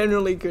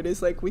generally good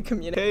is like we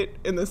communicate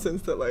in the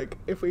sense that like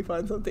if we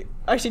find something,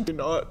 actually do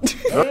not. So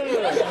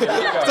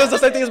it's the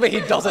same thing as me.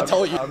 He doesn't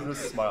tell you. I'm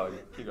just smiling.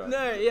 Keep going.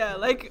 No, yeah,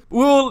 like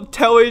we'll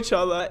tell each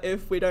other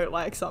if we don't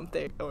like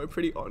something, and we're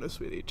pretty honest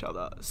with each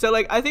other. So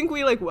like I think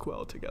we like work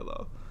well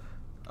together.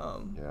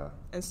 Yeah.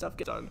 And stuff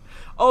get done.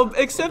 Oh,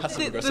 except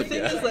the aggressive, thing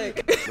yeah. is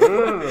like,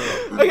 No.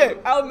 okay,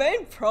 our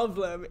main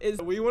problem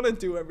is we want to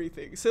do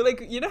everything. So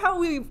like, you know how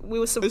we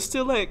were supposed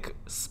to like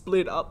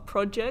split up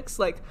projects?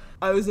 Like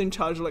I was in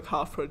charge of like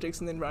half projects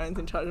and then Ryan's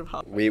in charge of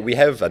half. We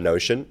have a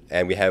Notion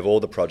and we have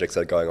all the projects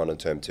that are going on in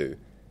term 2.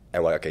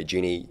 And we're like, okay,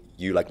 Jeannie,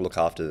 you like look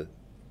after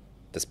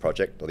this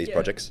project or these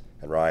projects,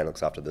 and Ryan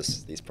looks after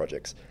these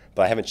projects.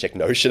 But I haven't checked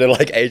Notion in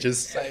like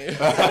ages.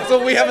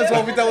 So we have as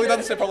well. We've done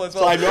the same problem as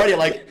well. So I have no idea,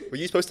 like, were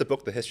you supposed to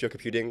book the history of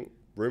computing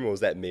room, or was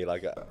that me?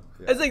 Like,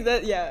 It's like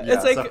that, yeah. Yeah,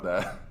 it's like, up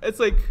there. it's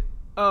like,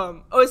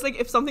 it's like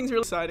if something's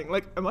really exciting,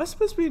 like, am I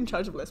supposed to be in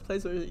charge of Let's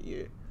Plays or is it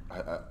you?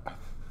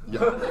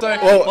 Yeah.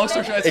 So, long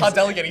story short, it's hard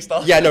delegating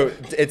stuff. yeah, no,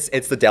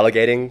 it's the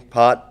delegating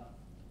part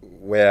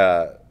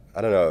where,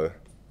 I don't know,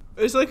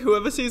 It's like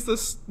whoever sees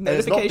this And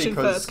it's not notification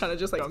because first kind of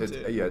just like jumps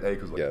It's, in. yeah,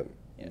 because like,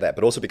 that,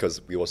 but also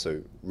because we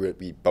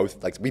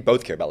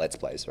both care about Let's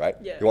Plays, right?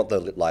 Yeah. We want the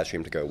live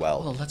stream to go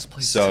well. Oh, Let's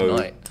Plays so,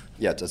 tonight.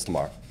 Yeah, it's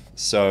tomorrow.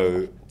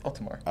 So,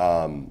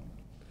 Tomorrow.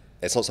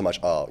 it's not so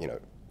much,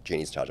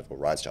 Jeannie's in charge of it or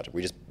Ryan's in charge of it.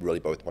 We just really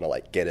both want to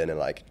like get in and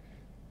like,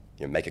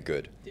 make it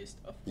good. Do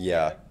stuff.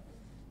 Yeah.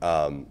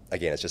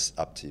 Again, it's just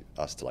up to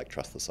us to like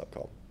trust the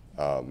subcom.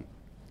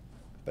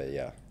 But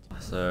yeah.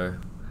 So,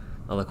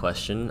 another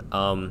question,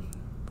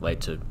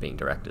 related to being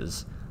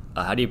directors.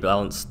 How do you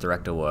balance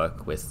director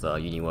work with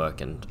uni work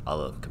and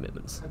other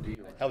commitments?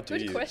 How do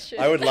Good you? question.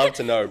 I would love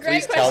to know.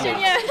 Great Please tell question,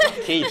 me.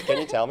 yeah. Keith, can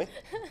you tell me?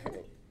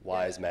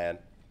 Wise man.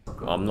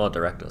 I'm not a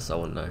director, so I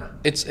wouldn't know.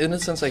 It's in a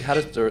sense like how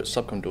does the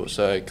subcom do it?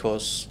 So of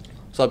course,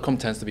 subcom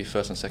tends to be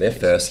first and second. They're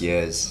first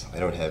years. They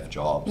don't have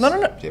jobs. No. Do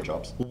you have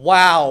jobs?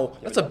 Wow,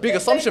 that's a big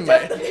assumption,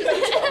 mate.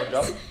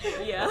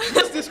 Yeah.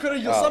 Let's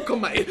discredit your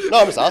subcom, mate. No,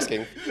 I'm just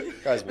asking. You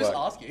guys Just work.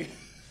 asking.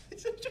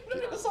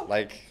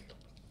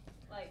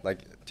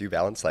 Like, do you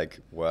balance like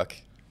work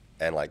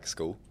and like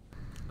school?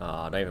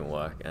 I don't even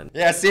work, and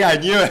Yeah, see, I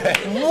knew it.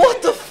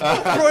 What the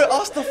fuck, bro?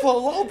 Ask the fuck,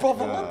 wow,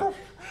 brother.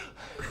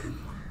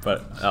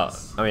 but I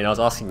was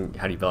asking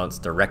how do you balance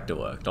director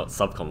work, not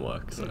subcom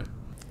work. So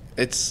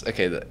It's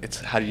okay. It's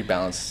how do you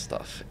balance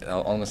stuff?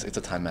 Almost, it's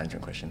a time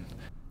management question.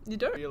 You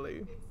don't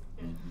really.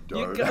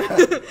 don't.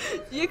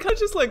 You can't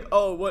just like,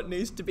 oh, what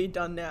needs to be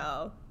done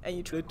now? And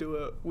you try to do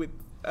it with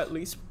at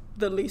least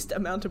the least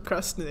amount of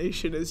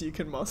procrastination as you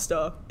can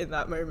muster in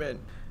that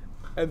moment.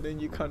 And then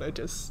you kind of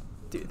just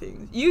do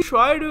things. You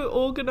try to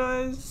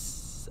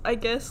organize, I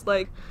guess,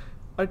 like,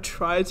 I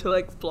try to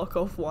like block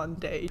off one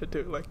day to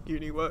do like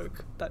uni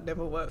work. That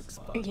never works,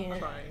 but I'm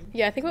trying.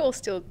 Yeah, I think we're all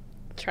still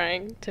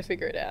trying to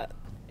figure it out.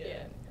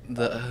 Yeah.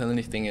 The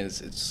only thing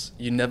is, it's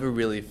you never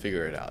really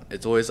figure it out.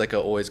 It's always like a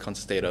always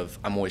constant state of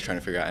I'm always trying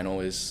to figure out, and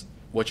always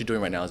what you're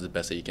doing right now is the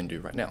best that you can do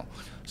right now.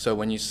 So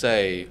when you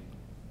say,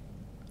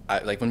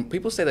 like when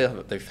people say they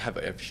have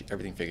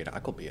everything figured out, I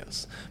call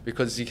BS,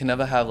 because you can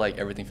never have like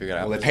everything figured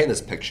out. Well, they paint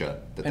this picture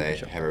that Paint they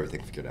picture. have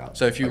everything figured out.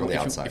 So if you like on the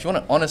if outside. you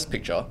want an honest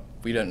picture,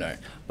 we don't know.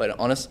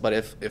 But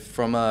if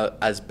from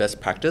as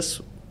best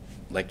practice,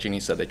 like Jeannie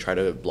said, they try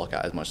to block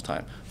out as much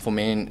time. For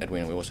me and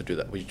Edwina, we also do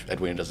that.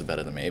 Edwina does it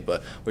better than me,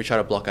 but we try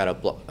to block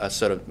out a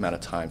certain amount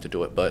of time to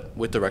do it. But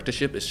with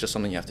directorship, it's just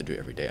something you have to do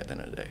every day at the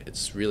end of the day.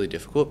 It's really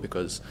difficult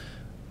because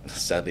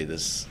sadly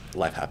this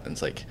life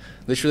happens. Like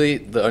literally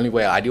the only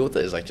way I deal with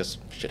it is like just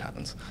shit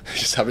happens. It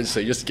just happens,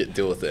 so you just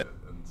deal with it.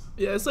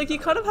 Yeah, it's like you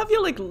kind of have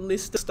your like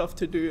list of stuff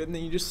to do and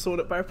then you just sort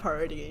it by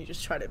priority and you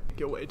just try to pick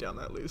your way down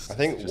that list. I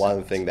think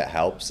one thing that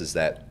helps is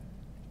that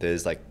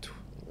there's like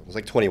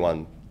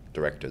 21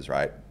 directors,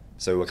 right?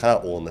 So we're kind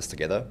of all in this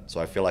together. So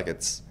I feel like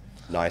it's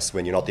nice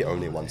when you're not the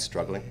only one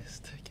struggling.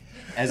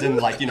 As in,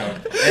 like, you know,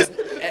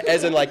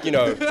 as in, like, you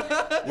know,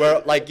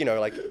 where, like, you know,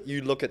 like,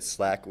 you look at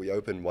Slack, we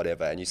open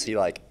whatever, and you see,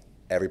 like,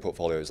 every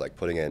portfolio is, like,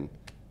 putting in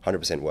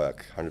 100%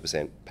 work,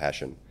 100%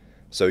 passion.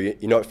 So you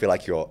don't feel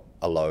like you're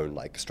alone,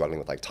 like, struggling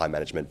with, like, time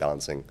management,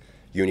 balancing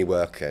uni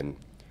work and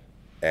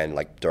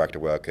like, director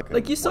work.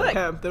 Like, you saw at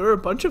camp, there were a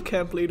bunch of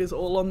camp leaders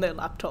all on their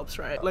laptops,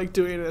 right? Like,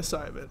 doing an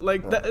assignment.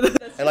 Like, that,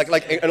 And,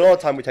 like, and a lot of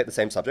time we take the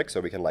same subject, so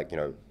we can, like, you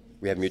know,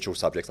 we have mutual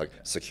subjects like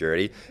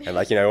security, and,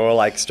 like, you know, we're all,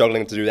 like,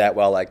 struggling to do that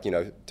while, like, you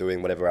know,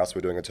 doing whatever else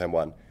we're doing in term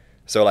one.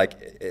 So, like,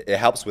 it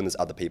helps when there's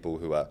other people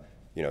who are,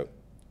 you know,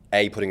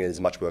 putting in as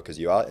much work as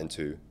you are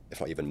into, if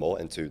not even more,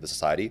 into the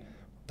society,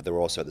 but they're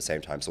also at the same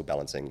time still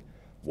balancing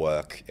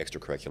work,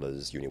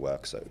 extracurriculars, uni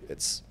work. So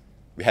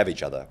we have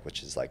each other,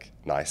 which is, like,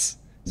 nice.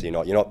 So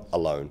you're not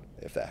alone,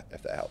 if that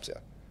helps, yeah.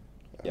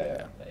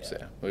 Yeah. So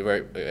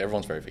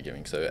everyone's very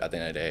forgiving. So at the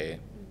end of the day,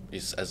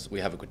 as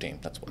we have a good team.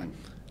 That's why.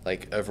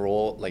 Like,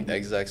 overall, like, the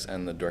execs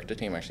and the director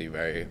team are actually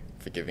very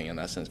forgiving in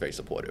that sense, very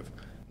supportive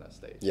in that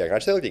stage. Yeah, and I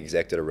just feel like the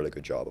exec did a really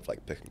good job of,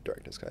 like, picking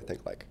directors. 'Cause I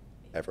think, like,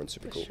 everyone's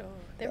super For cool. sure.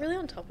 They're really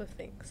on top of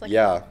things. Like,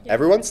 Yeah,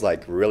 everyone's,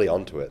 like, really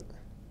onto it.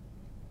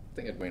 I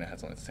think Edwina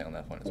had something to say on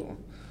that point as well.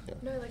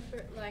 No,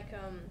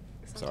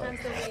 Sorry. sometimes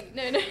there'll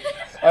be no.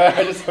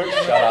 I just shut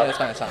up. It's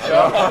fine.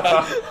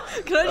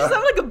 can I just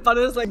have, like, a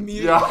button as, like,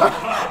 mute?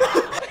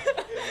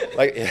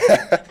 Like,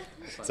 yeah.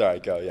 Sorry,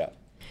 go, yeah.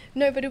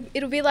 No, but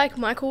it'll be like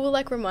Michael will,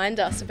 like, remind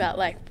us about,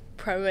 like,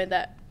 promo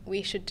that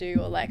we should do,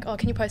 or, like, oh,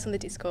 can you post on the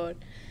Discord?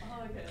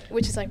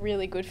 Which is, like,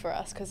 really good for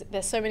us because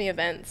there's so many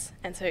events,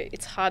 and so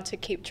it's hard to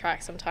keep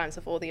track sometimes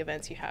of all the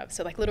events you have.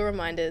 So, like, little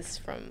reminders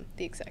from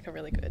the exec are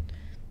really good.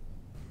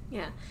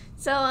 Yeah.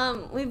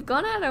 So we've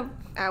gone out of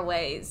our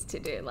ways to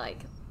do, like,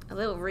 a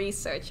little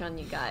research on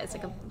you guys,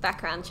 like a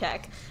background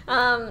check.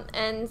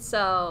 And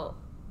so,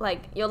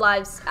 like, your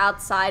lives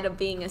outside of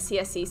being a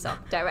CSE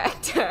SOC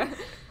director.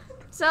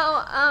 So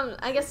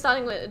I guess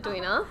starting with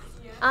Edwina.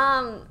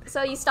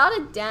 So you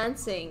started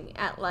dancing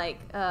at,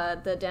 like,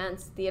 the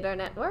Dance Theatre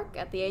Network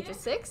at the age of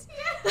 6.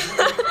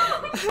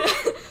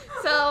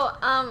 So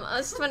I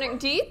was just wondering,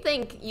 do you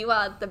think you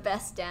are the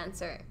best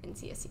dancer in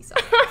CSE SOC?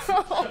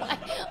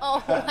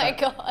 Oh my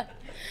god.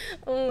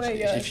 Oh my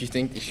god. If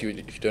you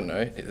don't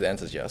know, the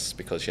answer is yes,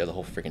 because she has a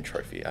whole freaking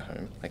trophy at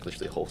home, like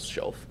literally a whole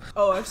shelf.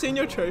 Oh, I've seen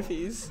your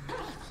trophies.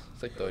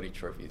 It's like 30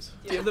 trophies.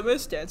 Do you have the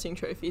most dancing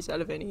trophies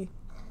out of any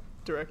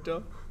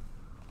director?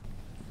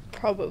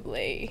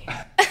 Probably.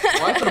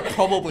 Why is it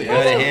probably?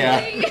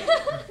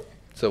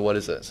 So what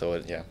is it? So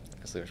yeah,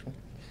 that's the actual.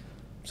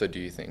 So do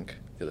you think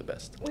you're the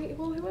best? Wait,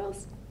 well, who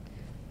else?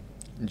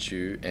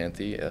 Ju,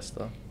 Anthony,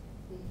 Esther.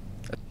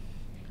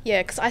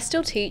 Yeah, because I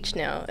still teach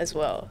now as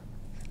well.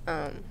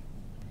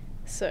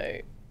 So.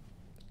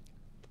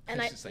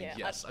 And She's saying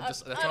yes. I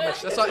That's how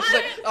much. That's why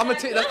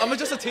she's like, I'm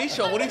just a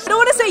teacher. What do you I don't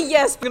want to say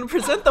yes, I'm going to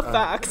present the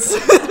facts.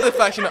 the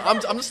fact, you know, I'm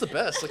just the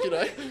best. Like, you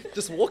know,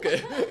 just walk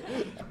it.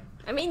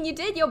 I mean, you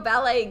did your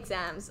ballet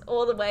exams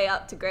all the way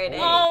up to grade 8.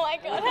 Oh my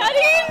god, how do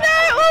you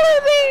know all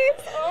of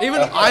these? Oh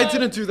Even my I God.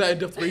 didn't do that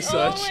in-depth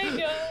research. Oh my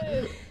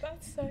god,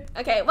 that's so.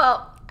 Okay,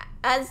 well,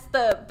 as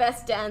the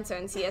best dancer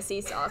in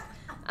CSE SOC,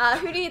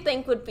 who do you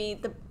think would be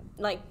the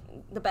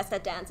best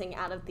at dancing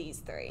out of these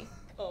 3?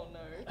 Oh no.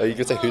 Oh, you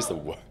could say who's the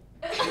worst.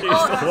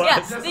 Oh,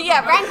 yes,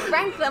 yeah,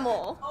 rank them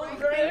all.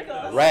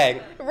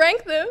 Rank.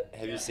 Rank them.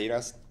 Have you seen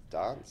us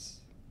dance?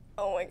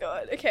 Oh my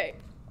god, okay.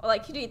 Or,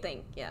 like, who do you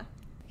think? Yeah.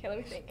 Okay, let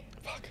me think.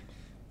 Fuck.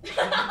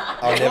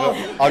 I'll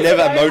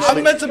never emotionally.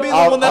 I'm meant to be the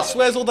one that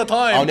swears all the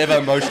time. I'll never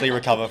emotionally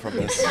recover from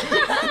this.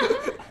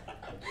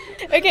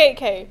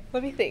 Okay,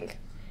 let me think.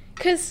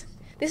 Because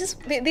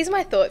these are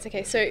my thoughts.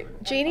 Okay, so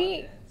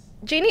Jeannie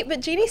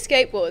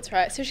skateboards,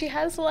 right? So she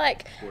has,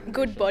 like,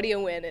 good body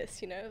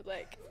awareness, you know,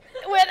 like,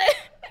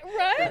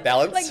 right?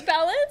 Balance? Like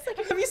balance.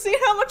 Like, Have you seen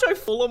how much I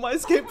fall on my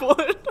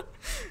skateboard?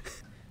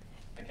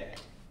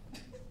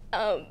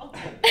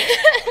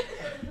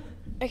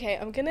 Okay,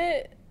 I'm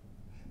gonna.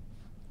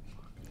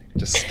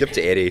 Just skip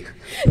to Eddie.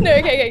 No,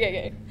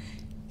 okay.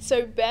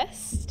 So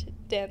best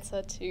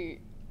dancer to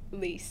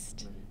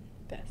least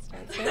best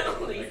dancer.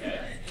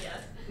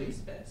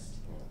 Least best.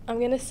 I'm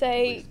gonna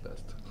say, Least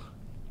best.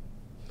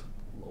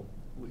 Lol.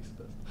 Least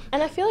best.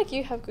 and I feel like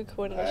you have good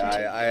coordination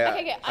too.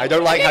 I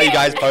don't like how you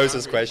guys pose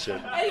this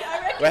question.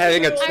 We're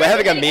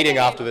having a meeting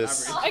after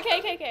this.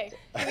 Okay.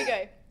 Here we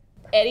go.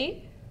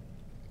 Eddie.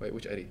 Wait,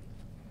 which Eddie?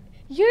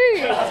 You.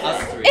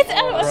 It's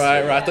us.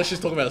 Right. I thought she was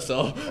talking about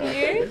herself.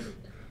 You.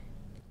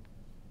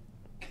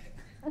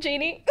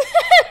 Jeannie.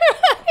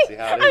 See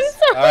how it I'm is.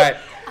 sorry. All right,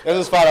 this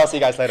was fun. I'll see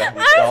you guys later. I'm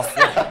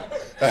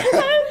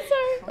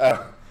sorry.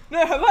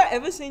 No, have I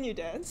ever seen you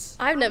dance?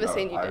 I've never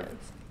seen you I've-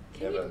 dance.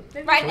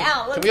 Right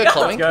now, let's Can we go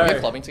clubbing? Go. Can we go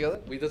clubbing together?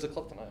 There's a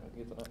club tonight.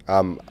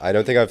 I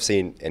don't think I've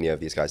seen any of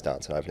these guys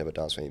dance, and I've never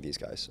danced with any of these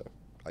guys, so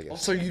I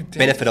guess. So you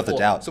Benefit of the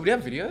doubt. So we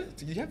have video?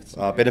 Did you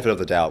have? Benefit of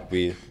the doubt.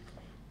 We've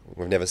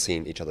never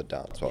seen each other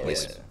dance. Well, at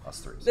least us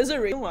three. There's a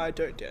reason why I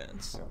don't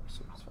dance.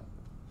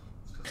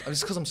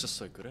 Just because I'm just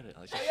so good at it.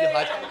 Like,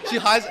 she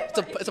hides.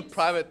 It's a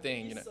private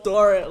thing, you know.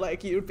 Saw it,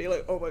 like you'd be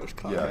like, oh my gosh,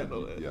 can't Yeah,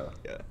 handle it.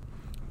 yeah.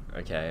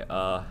 Okay,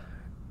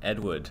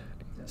 Edward.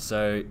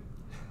 So,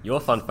 your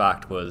fun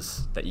fact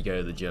was that you go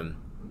to the gym.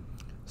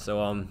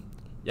 So,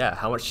 yeah,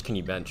 how much can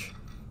you bench?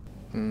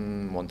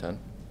 110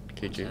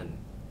 kg 10.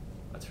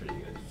 That's pretty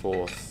good.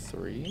 for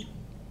 3.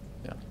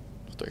 Yeah,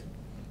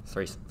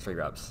 3. Three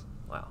reps.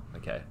 Wow.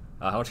 Okay.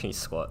 How much can you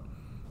squat?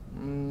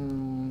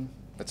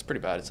 That's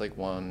pretty bad. It's like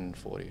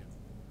 140.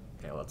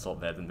 Okay, well, that's all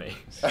better than me.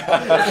 It's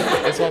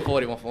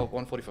 140,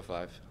 140 for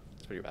 5.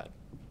 It's pretty bad.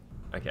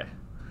 Okay.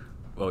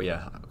 Well,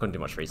 yeah, I couldn't do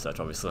much research,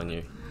 obviously, on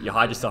you. You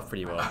hide yourself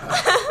pretty well.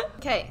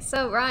 Okay,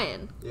 so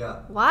Ryan,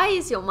 Yeah. why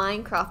is your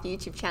Minecraft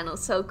YouTube channel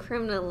so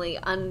criminally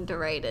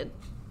underrated?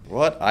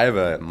 What? I have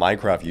a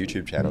Minecraft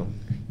YouTube channel.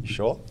 You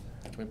sure?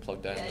 Can we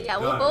plug that? Yeah,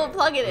 we'll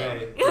plug it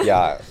in.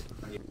 Yeah.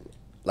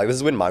 Like this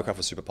is when Minecraft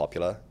was super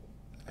popular.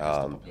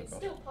 It's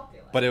still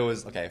popular. But it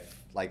was okay.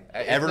 Like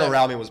everyone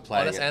around me was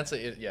playing. Honest it. answer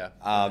is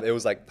yeah. It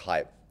was like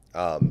hype.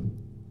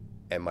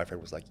 And my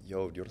friend was like,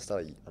 "Yo, do you want to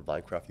start a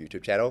Minecraft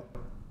YouTube channel?"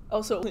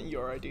 Also, it wasn't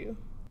your idea.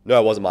 No,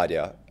 it wasn't my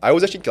idea. I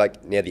was actually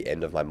like near the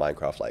end of my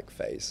Minecraft like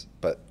phase,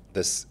 but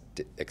this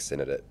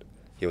extended it.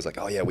 He was like,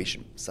 "Oh yeah, we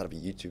should start up a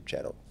YouTube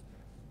channel."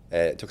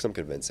 And it took some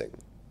convincing,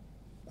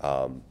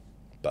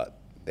 but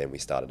then we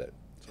started it.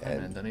 Hey,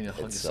 man, don't need to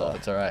hug it's, yourself.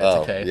 It's alright.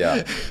 Oh, It's okay. yeah.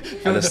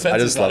 I just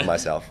defensive love about it.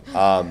 myself.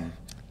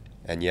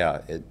 And yeah,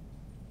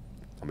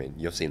 I mean,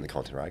 you've seen the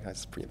content, right, guys?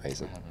 It's pretty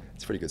amazing.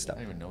 It's pretty good stuff.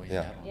 I don't even know you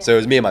Yeah. had one. So it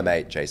was me and my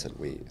mate Jason.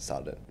 We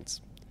started it.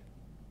 It's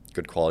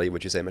good quality.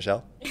 Would you say,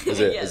 Michelle? Is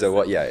it? Yes. Is it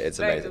what? Yeah, it's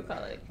Very amazing. good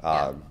quality.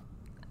 Um,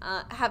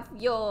 Have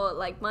your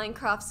like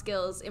Minecraft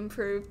skills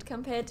improved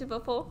compared to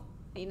before?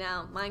 Are you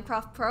now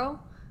Minecraft Pro?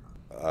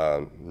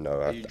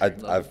 No,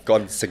 I've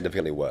gotten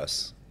significantly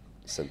worse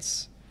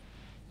since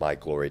my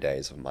glory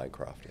days of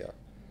Minecraft. Yeah,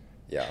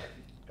 yeah.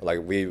 Like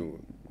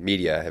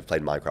media have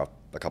played Minecraft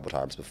a couple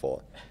times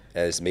before,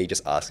 and it's me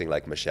just asking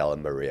like Michelle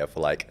and Maria for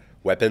like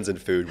weapons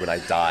and food when I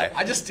die.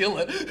 I just steal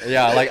it.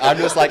 Yeah, like I'm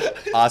just like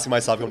asking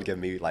myself to give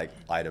me like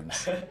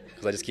items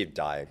because I just keep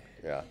dying.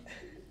 Yeah,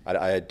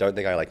 I don't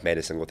think I like made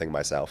a single thing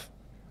myself.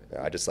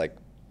 Yeah, I just like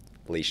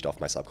leashed off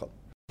my subcon.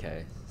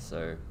 Okay,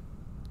 so,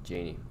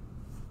 Jeannie.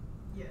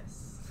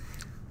 Yes.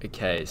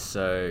 Okay,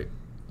 so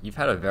you've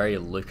had a very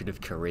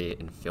lucrative career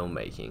in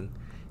filmmaking.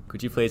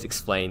 Could you please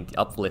explain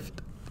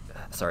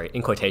the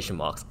in quotation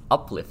marks,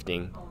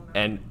 uplifting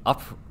and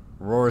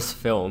uproarious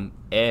film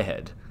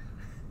Airhead?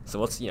 So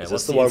what's, Is what's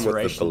this the one with the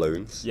inspiration?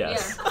 balloons?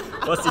 Yes.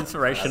 Yeah. What's the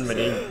inspiration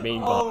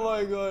meaning Oh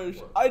behind? my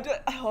gosh,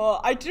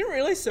 I didn't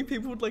realize some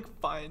people would like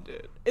find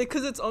it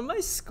because it's on my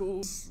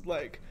school's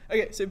like.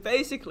 Okay, so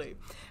basically,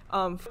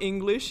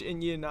 English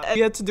in year 9,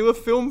 we had to do a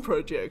film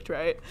project,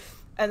 right?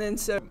 And then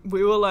so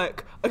we were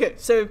like, okay,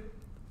 so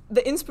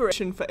the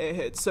inspiration for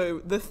Airhead. So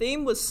the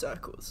theme was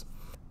circles.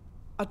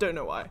 I don't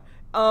know why.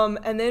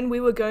 And then we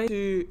were going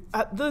to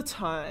at the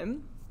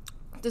time.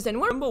 Does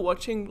anyone remember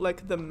watching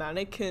like the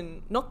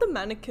mannequin, not the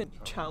mannequin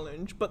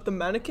challenge, but the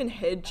mannequin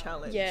head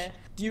challenge? Yeah.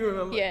 Do you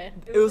remember? Yeah.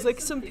 It was like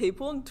some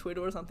people on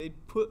Twitter or something,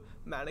 they'd put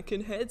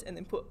mannequin heads and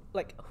then put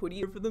like a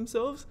hoodie over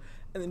themselves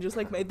and then just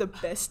like made the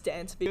best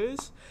dance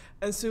videos.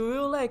 And so we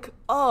were like,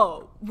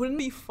 oh, wouldn't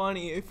it be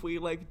funny if we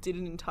like did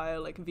an entire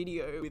like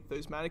video with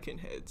those mannequin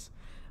heads?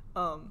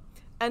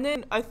 And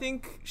then I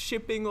think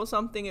shipping or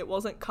something, it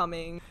wasn't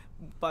coming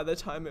by the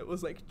time it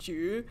was like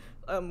due.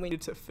 We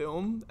needed to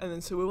film, and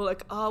then so we were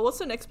like, what's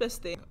the next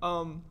best thing?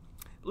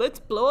 Let's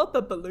blow up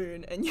a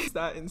balloon and use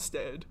that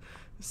instead.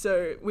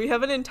 So we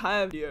have an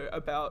entire video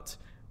about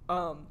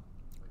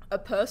a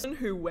person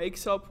who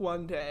wakes up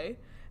one day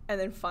and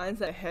then finds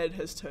their head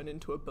has turned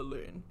into a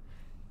balloon,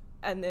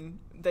 and then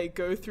they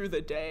go through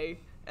the day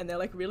and they're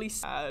like really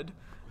sad,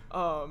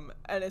 and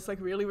it's like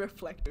really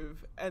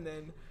reflective, and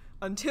then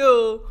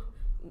until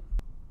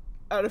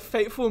at a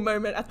fateful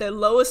moment at their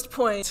lowest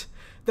point,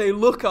 they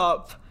look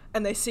up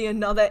and they see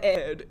another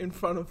head in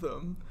front of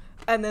them.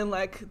 And then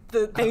like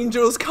the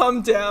angels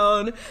come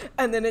down,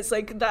 and then it's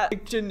like that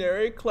like,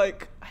 generic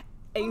like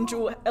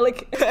angel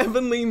like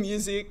heavenly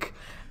music,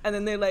 and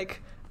then they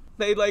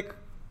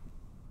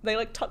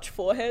touch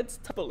foreheads,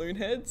 balloon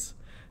heads,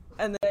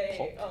 and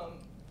they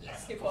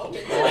skip off.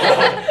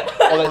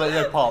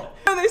 They pop.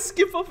 And they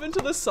skip off into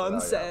the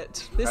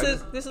sunset. This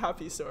is a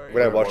happy story.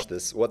 When I watched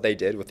this, what they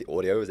did with the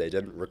audio is they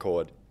didn't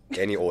record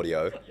any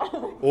audio.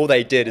 All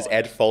they did is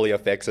add Foley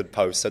effects and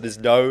post. So there's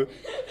no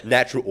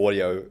natural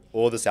audio.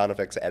 All the sound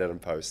effects are added in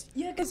post.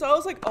 Yeah, because I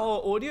was like,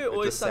 oh, audio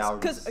always sucks.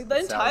 Because the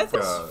entire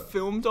thing's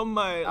filmed on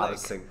my like.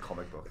 sync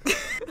comic book.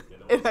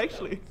 It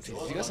actually.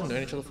 You guys have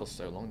known each other for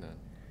so long then.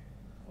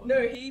 No,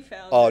 he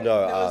found. Oh, it. no,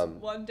 There was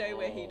one day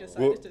where he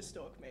decided to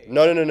stalk me.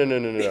 No.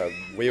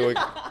 We were.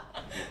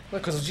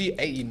 Because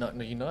G8,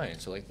 you 9,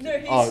 so like. No,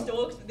 he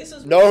stalked. This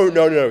was.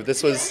 No.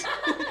 This was.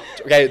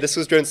 Okay, this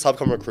was during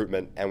subcom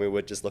recruitment, and we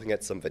were just looking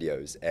at some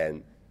videos,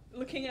 and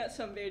Looking at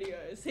some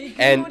videos. He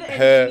And googled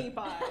her- Anthony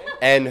Pie.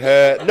 and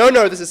her.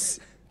 No. This is.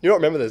 You don't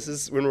remember this?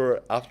 This is when we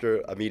were after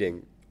a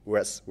meeting. We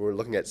were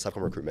looking at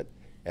subcom recruitment,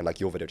 and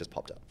like your video just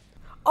popped up.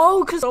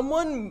 Oh, because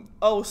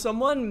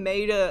someone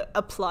made a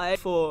apply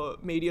for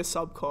media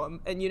subcom,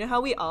 and you know how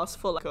we asked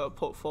for like a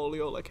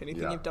portfolio, like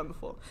anything Yeah. you've done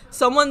before.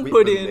 Someone We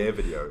put in in their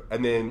video,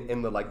 and then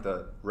in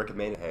the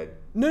recommended head.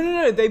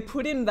 no, they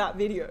put in that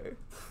video.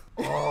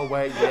 Oh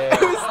wait, yeah.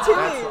 It was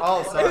Timmy.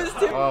 Oh, sorry. It was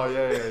Timmy. Oh yeah.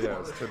 It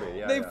was Timmy.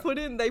 Yeah. They yeah. put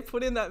in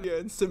that video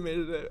and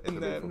submitted it in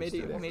Timmy the from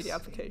media Studix.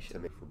 application.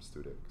 Timmy from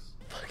Studix.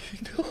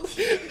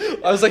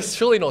 I was like,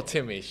 surely not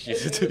Timmy.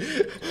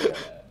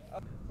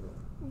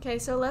 Okay,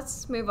 so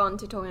let's move on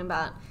to talking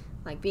about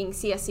like being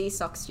CSE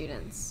SOC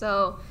students.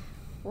 So,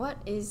 what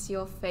is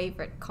your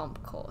favorite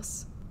comp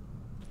course?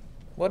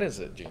 What is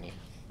it, Jeannie?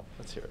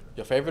 Let's hear it.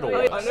 Your favorite or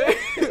Wait, worst?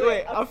 I know.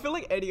 Wait, I feel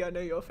like Eddie. I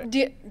know your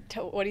favorite.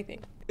 What do you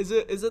think? Is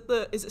it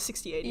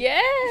 6080? Yeah,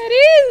 it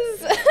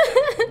is.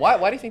 Why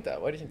do you think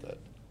that? Why do you think that?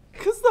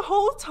 Because the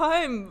whole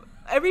time,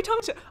 every time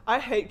I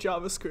hate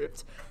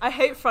JavaScript. I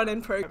hate front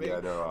end programming. Yeah,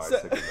 no, I So-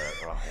 second that.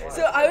 Oh,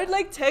 So I would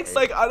like text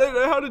like, I don't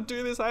know how to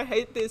do this, I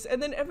hate this,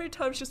 and then every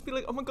time she'd just be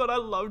like, oh my god, I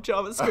love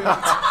JavaScript.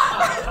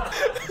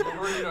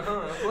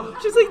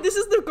 She's like, this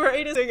is the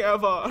greatest thing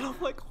ever, and I'm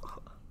like,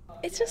 what?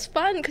 It's just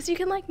fun because you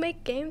can like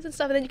make games and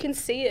stuff, and then you can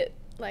see it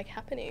like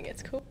happening.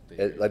 It's cool.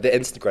 like the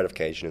instant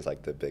gratification is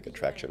like the big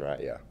attraction, right?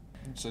 Yeah.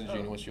 So,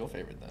 Jeannie, what's your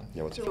favorite then?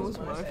 Yeah. What's your It was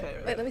favorite? my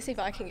favorite. Wait, let me see if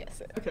I can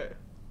guess it. Okay.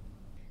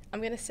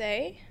 I'm gonna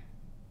say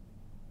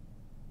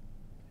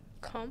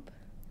comp.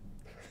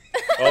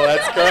 Oh,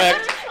 that's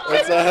correct.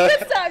 It's,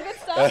 Good start. Good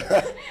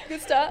start.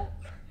 Good start.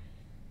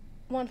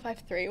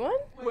 1531.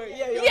 Wait,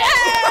 yeah.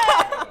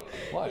 Yeah.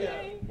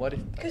 Why? Why do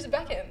you, Because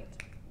back end.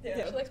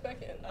 Yeah. She likes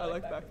back end. I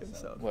like backend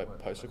stuff. what,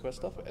 post request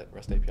stuff?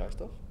 REST API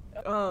stuff?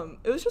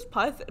 It was just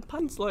Python.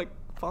 Python's like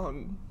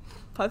fun.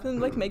 Python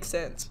like makes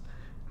sense.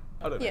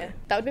 I don't know. Yeah,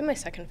 that would be my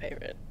second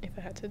favorite if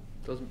I had to.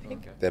 Doesn't.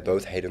 Okay. They're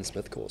both Hayden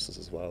Smith courses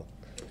as well.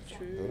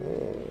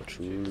 Oh,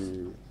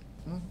 true.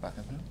 Back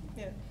end.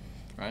 Yeah.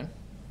 Ryan?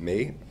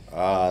 Me?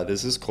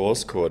 There's this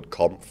course called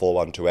Comp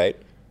 4128.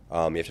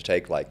 You have to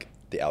take like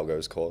the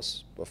algos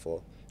course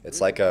before. It's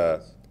like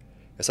a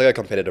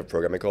competitive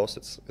programming course.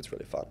 It's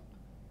really fun.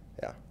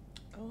 Yeah.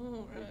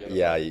 Oh, right.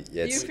 Yeah. It's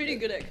You're pretty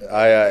good at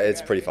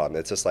it's pretty fun.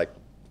 It's just like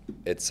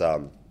it's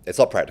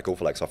not practical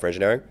for like software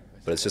engineering,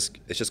 but it's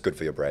just good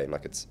for your brain.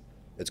 Like it's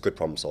good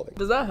problem solving.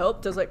 Does that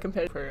help? Does like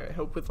competitive programming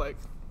help with like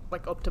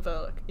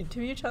Optiva like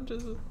interview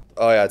challenges?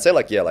 Oh yeah, I'd say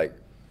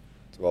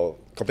well,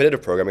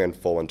 competitive programming and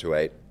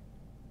 4128.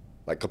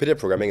 Like competitive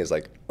programming is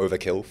like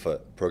overkill for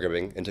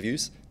programming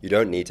interviews. You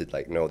don't need to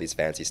like know all these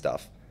fancy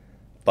stuff.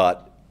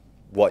 But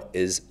what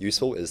is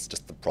useful is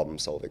just the problem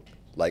solving.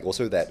 Like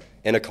also that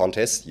in a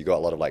contest you got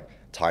a lot of like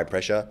time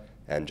pressure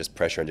and just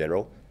pressure in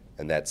general,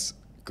 and that's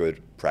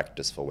good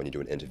practice for when you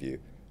do an interview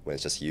when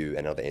it's just you and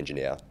another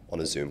engineer on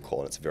a Zoom call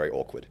and it's very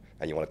awkward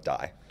and you want to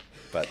die.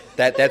 But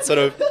that sort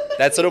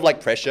of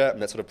like pressure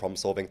and that sort of problem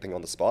solving thing on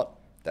the spot,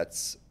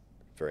 that's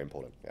very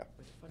important. Yeah.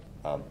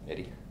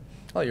 Eddie.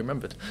 Oh, you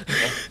remembered.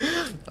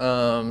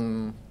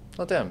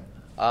 Oh, damn.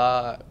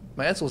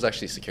 My answer was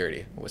actually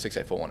security with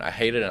 6841. I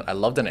hated it. I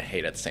loved it and I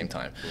hated it at the same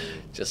time.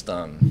 Just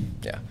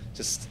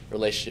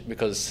relationship,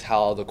 because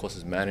how the course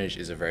is managed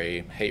is a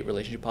very hate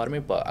relationship part of me,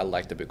 but I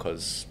liked it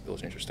because it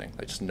was interesting.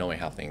 Like just knowing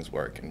how things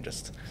work and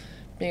just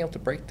being able to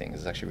break things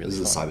is actually really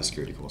This fun. is a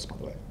cybersecurity course, by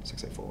the way.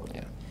 6841.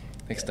 Yeah.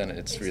 Extended.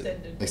 It's really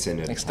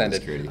Extended.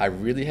 extended. cybersecurity. I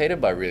really hated,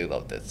 but I really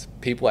loved it.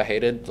 People I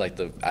hated, like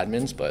the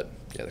admins, but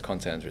yeah, the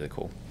content is really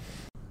cool.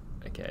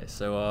 Okay,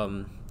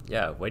 so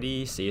yeah, where do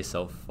you see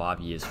yourself 5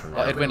 years from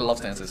now? Oh, Edwin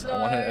loves answers. I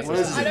want to answer What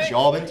is this. this, a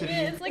job interview?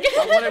 Yeah, it's like,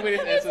 I want everybody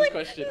to it's answer this like,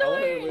 question. I No,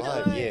 want everybody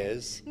to- 5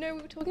 years. No,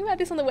 we were talking about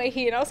this on the way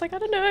here, and I was like, I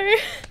don't know.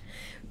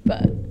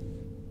 But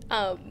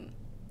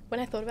when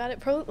I thought about it,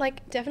 probably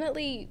like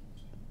definitely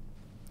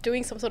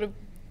doing some sort of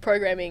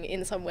programming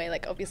in some way.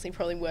 Like obviously,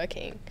 probably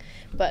working,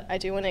 but I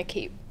do want to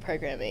keep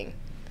programming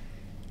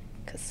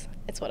because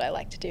it's what I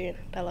like to do and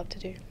I love to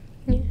do.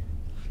 Yeah,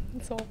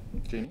 that's all.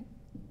 Jeannie?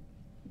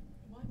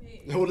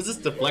 What is this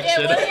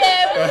deflection?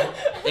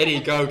 Eddie,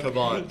 go, come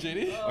on.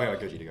 Jeannie? Oh, yeah,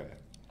 go, Genie, go.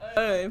 I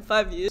don't know, in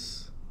 5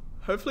 years,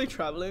 hopefully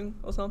traveling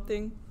or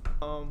something.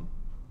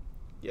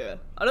 Yeah.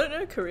 I don't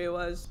know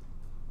career-wise.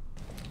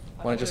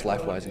 Why not just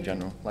life-wise in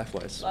general?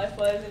 Life-wise.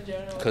 Life-wise in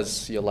general.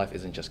 Because your life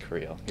isn't just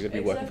career. You're going to be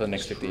working for the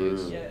next 50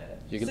 years. Yeah.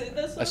 You could, So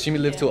that's what- assume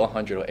you live to yeah.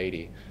 100 or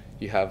 80.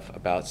 You have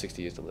about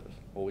 60 years to live.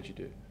 What would you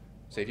do?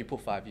 So if you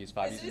put 5 years,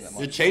 5 years in that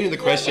You're month. changing the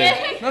question.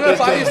 No,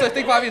 5 years. So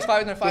think 5 years, 5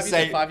 years, no, 5 Just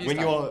years, say 5 years. when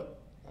time. you're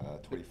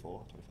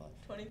 24, 25.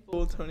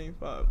 24,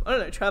 25. I don't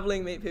know,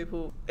 traveling, meet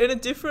people. In a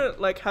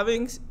different, like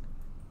having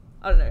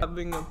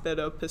a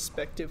better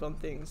perspective on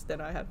things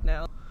than I have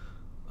now.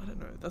 I don't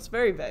know, that's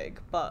very vague,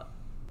 but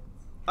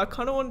I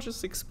kind of want to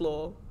just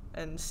explore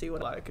and see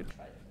what I could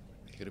try.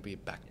 You're going to be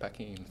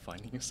backpacking and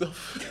finding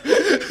yourself.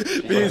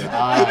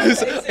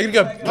 That's You're going to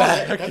go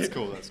back.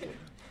 cool, that's cool.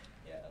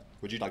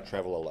 Would you like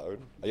travel alone?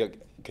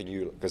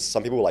 Because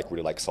some people like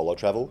really like solo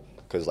travel,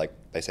 because like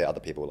they say other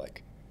people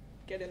like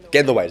Get in the get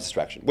in the way of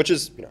distraction, which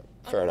is,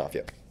 fair enough,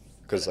 yeah.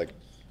 Because like,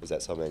 Is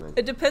that something?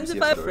 It depends you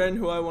if see I have us a doing? friend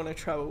who I want to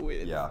travel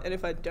with, Yeah. and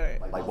if I don't.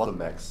 Like what the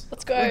max?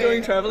 Let's go. We're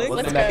going traveling?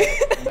 What's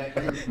Let's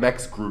the go.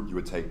 max group you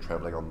would take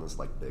traveling on this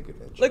like big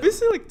adventure? Like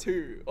this is like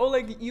 2, or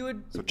like you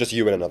would, So just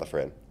you and another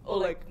friend. or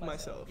like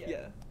myself.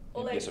 Yeah.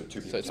 Yeah, so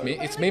 2 people. So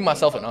it's me,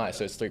 myself, and I.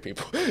 So it's 3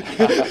 people.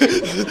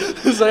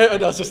 So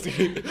that's just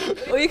 3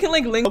 people. Or you can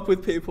like link up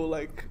with people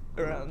like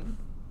around.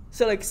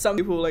 So like some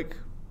people like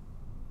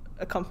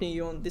accompany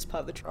you on this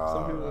part of the trip,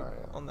 some people right,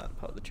 yeah. on that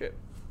part of the trip.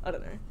 I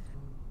don't know.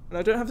 And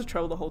I don't have to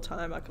travel the whole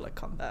time. I could like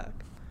come back.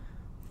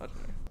 I don't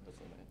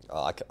know.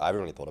 I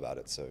haven't really thought about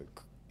it. So,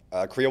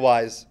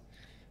 career-wise,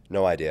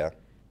 no idea.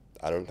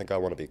 I don't think I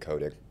want to be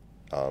coding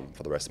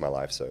for the rest of my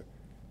life. So,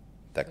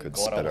 that could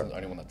God, I spin wasn't the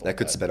only one that thought that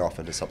could that. spin off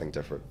into something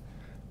different.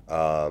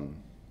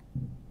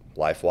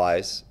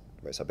 Life-wise,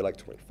 wait, so I'd be like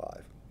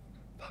 25.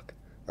 Fuck,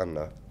 I don't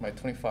know. My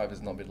 25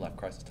 is not midlife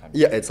crisis time.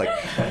 Yeah, it's like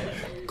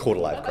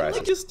quarter-life Like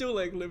crisis. you're still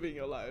like living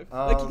your life.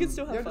 Like you can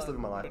still have yeah, fun. just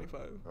living my life.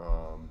 25.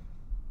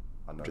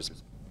 I know.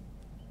 Just,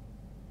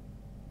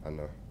 I don't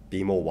know.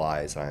 Be more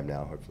wise than I am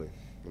now, hopefully.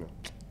 You know.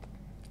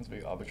 It's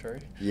very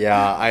arbitrary.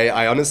 Yeah,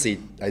 I honestly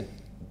I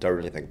don't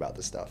really think about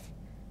this stuff.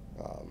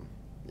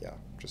 Yeah,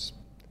 just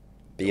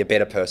be a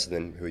better person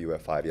than who you were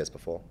 5 years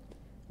before,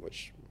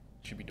 which.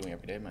 Should be doing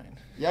every day, man.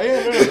 Yeah,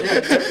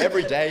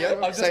 every day. Yeah,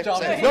 I'm just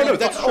jumping. No,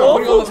 that's true.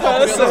 Awful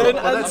person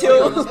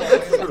until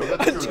That's true.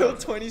 until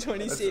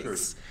 2026.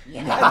 That's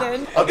And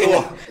then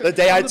Until the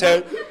day I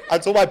turn,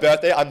 until my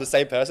birthday, I'm the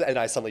same person, and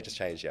I suddenly just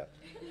change. Yeah,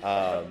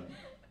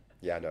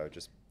 yeah, no,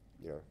 just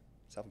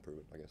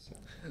self-improvement, I guess.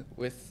 Yeah.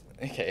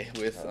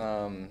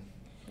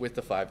 With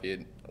the 5-year,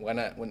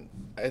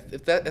 I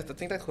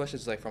think that question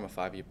is like from a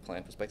 5-year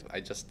plan perspective.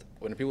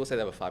 When people say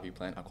they have a 5-year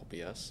plan, I call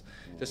BS.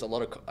 Just a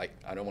lot of I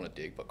don't want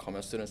to dig, but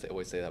commerce students, they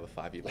always say they have a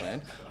 5-year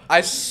plan.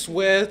 I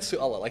swear to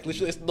Allah, like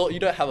literally, it's not, you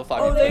don't have a 5-year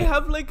oh, plan. they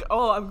have like,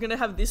 oh, I'm gonna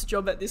have this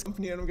job at this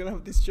company, and I'm gonna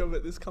have this job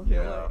at this company.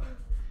 I'm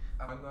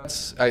like,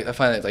 I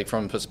find it like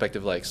from a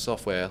perspective like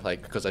software,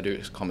 like because I do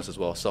commerce as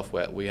well,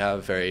 software, we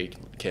have very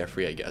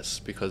carefree, I guess,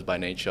 because by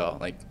nature,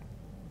 like,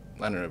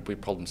 I don't know, we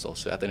problem solve.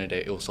 So at the end of the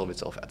day, it will solve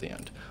itself at the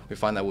end. We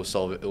find that we'll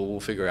solve it. We'll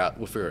figure it out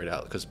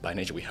because by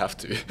nature we have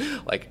to.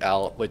 Like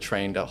we're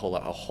trained a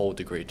whole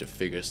degree to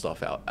figure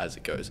stuff out as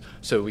it goes.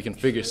 So we can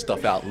figure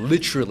stuff out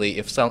literally.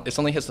 If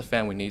something hits the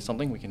fan, we need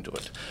something, we can do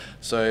it.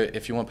 So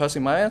if you want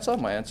personally my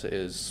answer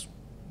is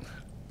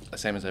the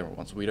same as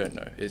everyone's. We don't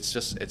know.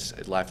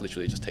 It's life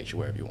literally just takes you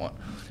wherever you want.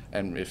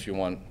 And if you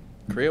want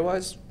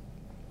career-wise,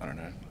 I don't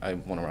know. I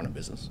want to run a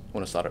business. I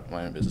want to start up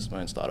my own business,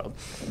 my own startup.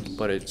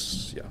 But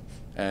yeah.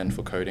 And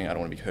for coding, I don't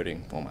want to be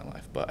coding all my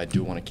life, but I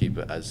do want to keep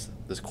it as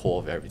this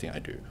core of everything I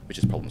do, which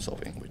is problem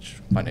solving,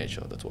 which by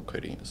nature, that's what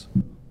coding is.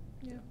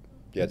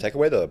 Yeah, take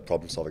away the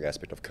problem-solving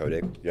aspect of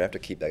coding. You don't have to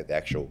keep the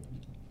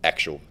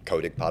actual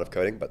coding part of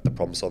coding, but the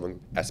problem-solving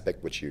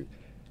aspect, which you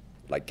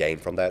like gain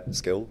from that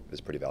skill, is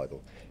pretty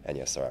valuable. And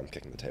yes, sorry, I'm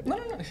kicking the table.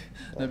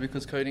 No,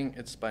 because coding,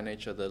 it's by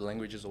nature, the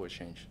languages always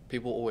change.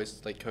 People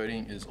always, like,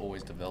 coding is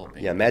always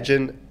developing. Yeah,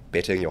 imagine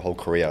betting your whole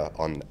career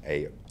on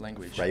a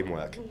Language.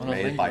 framework On a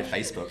made by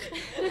language. Facebook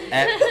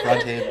at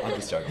front end. I'm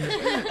just joking.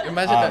 Imagine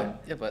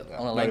that, yeah, but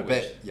on a No,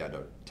 language.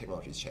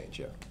 technologies change.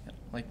 Yeah.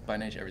 Like, by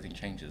nature, everything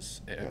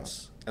changes.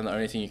 And the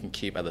only thing you can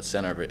keep at the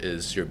center of it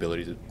is your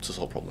ability to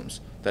solve problems.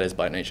 That is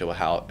by nature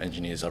how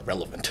engineers are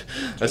relevant.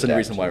 That's the adapt,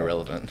 reason why yeah. we're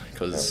relevant,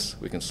 because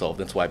we can solve.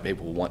 That's why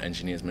people want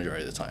engineers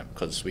majority of the time,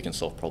 because we can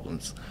solve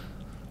problems.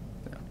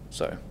 Yeah.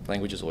 So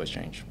languages always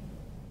change.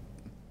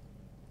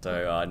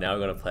 So now we're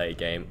going to play a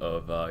game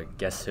of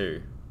Guess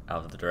Who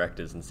out of the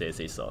directors in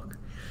CSE SOC.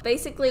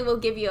 Basically, we'll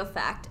give you a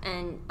fact,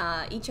 and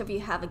each of you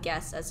have a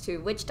guess as to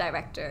which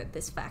director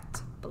this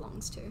fact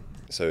belongs to.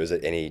 So is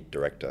it any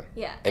director?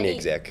 Yeah, Any any-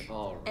 exec?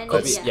 And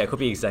Could be, yeah, it could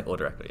be exec or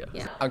director, yeah.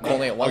 Yeah. I'm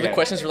calling it. One of the Okay.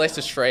 questions relates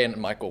to Shrey and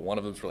Michael. One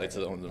of them's related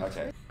to one of them.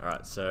 Okay.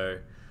 Alright, so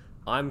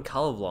I'm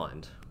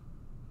colorblind.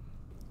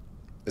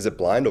 Is it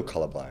blind or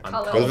colorblind?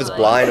 Colorblind. Because if it's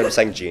blind, I'm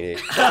saying Genie.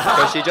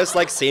 Because she just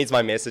like sees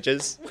my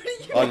messages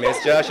on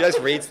Messenger. She just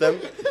reads them,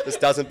 just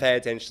doesn't pay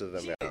attention to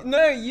them. Yeah.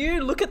 no,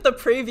 you look at the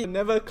preview,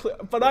 never.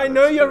 But I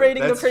know you're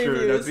reading That's the true,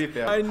 previews. to be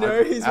fair. I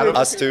know he's Out of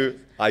reading. us two,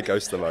 I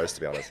ghost the most,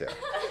 to be honest. Yeah.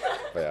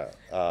 But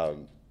yeah.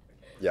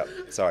 Yeah.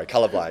 Sorry,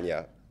 colorblind.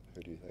 Yeah.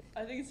 Who do you think?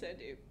 I think it's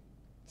Sandeep.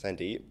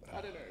 Sandeep.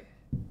 I don't know.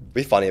 It'd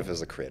be funny if it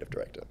was a creative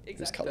director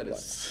Exactly.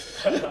 who's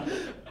colorblind.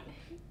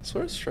 I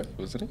swear it's Shrey,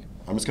 wasn't he?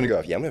 I'm just gonna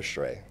go. Yeah, I'm gonna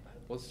Shrey.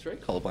 Was Shrey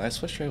colorblind? I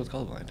swear Shrey was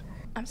colorblind.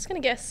 I'm just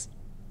gonna guess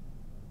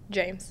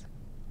James.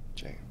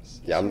 James.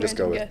 Yeah, I'm just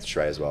go with Random guess.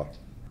 Shrey as well.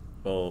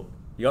 Well,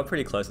 you got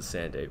pretty close to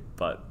Sandeep,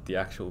 but the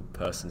actual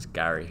person's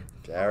Gary.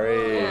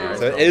 Gary. Yeah.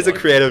 So it is a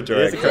creative It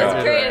is director. a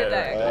creative Creative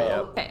director,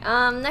 director.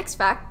 yeah. Okay. Next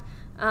fact.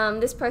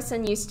 This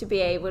person used to be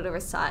able to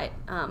recite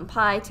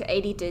pi to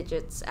 80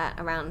 digits at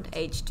around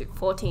age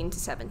 14 to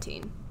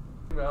 17.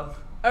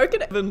 I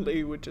reckon Evan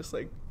Lee would just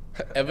like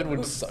Evan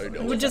would so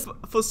know. would just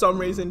for some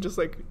reason just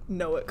like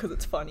know it because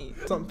it's funny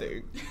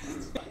something.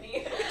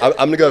 I'm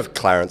gonna go with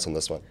Clarence on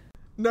this one.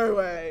 No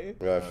way.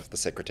 I'm gonna go with the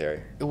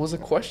secretary. It was a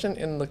question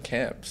in the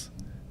camps.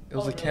 It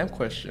was a camp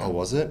question. Oh,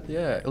 was it?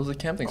 Yeah, it was a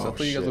camp thing, so I Oh,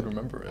 thought you guys shit. would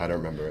remember it. I don't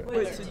remember it.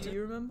 Wait, so do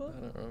you remember?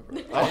 I don't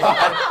remember.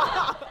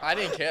 I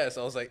didn't care,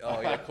 so I was like, oh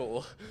yeah,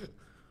 cool.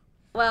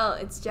 Well,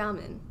 it's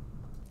Jamin.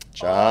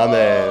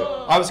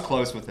 Jamin. I was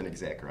close with an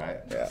exec, right?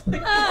 Yeah.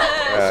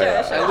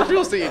 I literally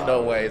was thinking,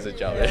 no way is it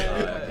Jamin.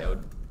 Okay,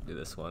 I'll do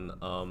this one.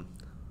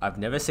 I've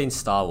never seen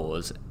Star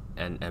Wars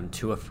and am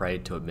too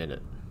afraid to admit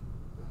it.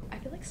 I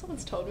feel like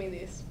someone's told me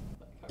this.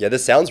 Yeah,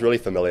 this sounds really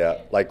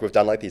familiar. Like we've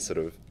done like these sort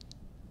of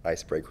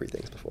icebreakery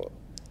things before.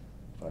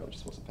 I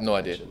just wasn't paying No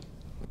idea. attention.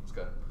 Let's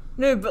go.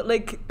 No, but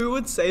like, who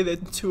would say they're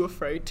too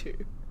afraid to?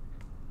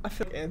 I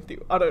feel like Anthony.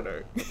 I don't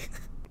know.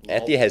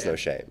 Anthony has no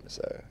shame,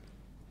 so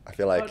I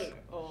feel I like don't know.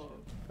 Oh.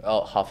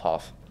 Oh,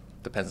 half.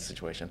 Depends on the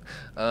situation.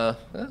 Yeah,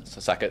 so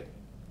sack it.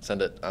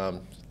 Send it.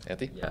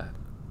 Anthony? Yeah.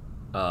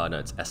 No,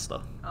 it's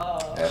Esther.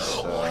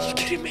 Esther. Are you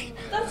kidding me?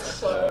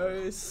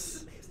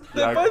 Close.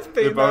 Yeah, They're both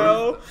they're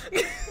female.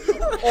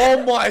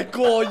 Oh my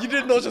god, you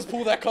did not just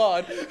pull that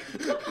card.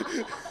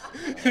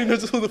 You did not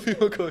just pull the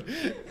female card.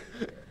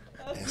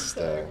 That's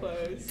so Esther.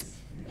 close.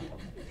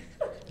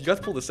 You guys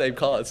pulled the same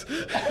cards.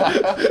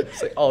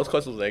 It's like, oh, it's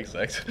close to the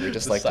exact. We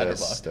just like to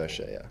stir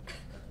shit, yeah.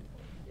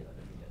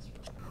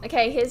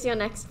 Okay, here's your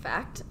next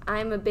fact.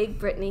 I'm a big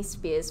Britney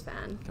Spears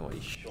fan. Come on,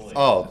 you surely.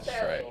 Oh,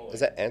 Right. is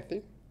that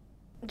Anthony?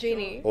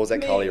 Genie. Or was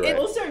that Carly Rae?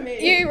 Also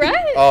me. You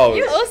right? Oh,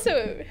 You it's-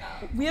 also.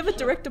 We have a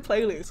director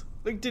playlist.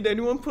 Like, did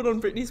anyone put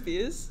on Britney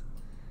Spears?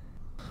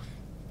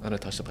 I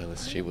don't touch the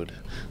playlist, she would.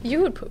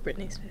 You would put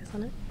Britney Spears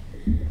on it.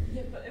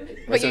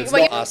 Wait, so it's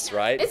not us,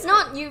 right? It's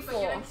not you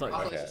four. It's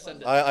not Okay.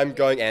 Send it. I'm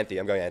going Anthony.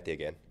 I'm going Anthony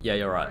again. Yeah,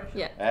 you're right.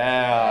 Yeah.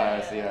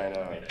 Ah, see, I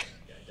know.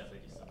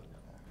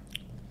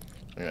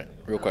 Alright,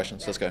 real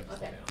questions. Let's go.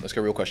 Let's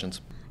go real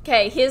questions.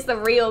 Okay, here's the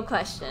real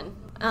question.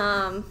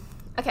 The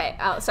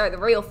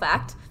real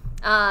fact.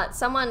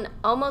 Someone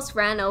almost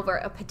ran over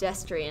a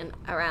pedestrian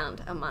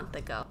around a month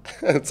ago.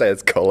 I'd say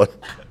it's Colin.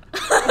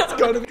 It's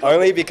gotta be.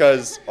 Only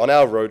because on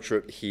our road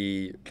trip,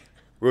 we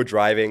were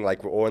driving,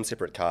 like, we're all in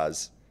separate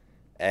cars.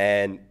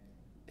 And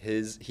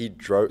he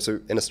drove,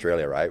 so in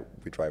Australia, right,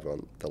 we drive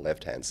on the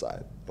left-hand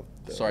side of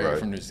the Sorry, road. I'm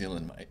from New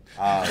Zealand, mate.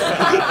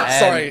 And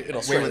Sorry, in we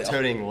Australia. were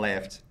turning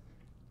left,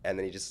 and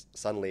then he just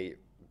suddenly,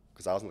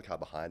 because I was in the car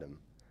behind him,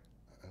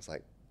 I was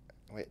like,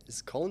 wait,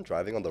 is Colin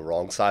driving on the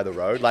wrong side of the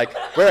road? Like,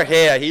 we're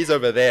here, he's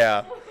over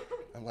there.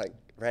 I'm like,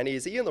 Randy,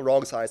 is he on the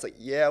wrong side? It's like,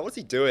 yeah, what's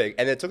he doing?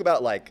 And it took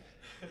about, like,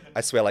 I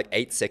swear, like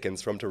 8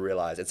 seconds for him to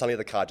realize, and suddenly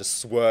the car just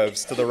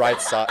swerves to the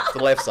right side, to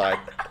the left side.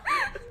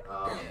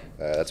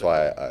 That's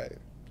why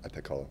I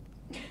picked Colin.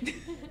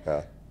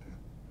 Yeah.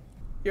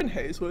 You're in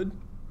Hazelwood.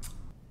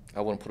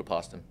 I wouldn't put it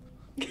past him.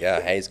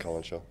 Yeah, Hayes,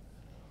 Colin, sure.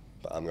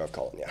 But I'm going with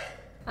Colin,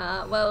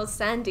 yeah. Well,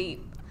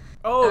 Sandeep.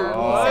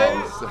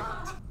 Oh,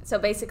 So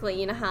basically,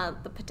 you know how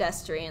the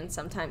pedestrians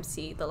sometimes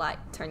see the light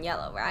turn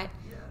yellow, right?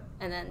 Yeah.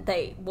 And then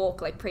they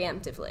walk like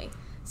preemptively.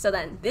 So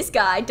then this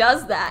guy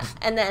does that,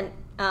 and then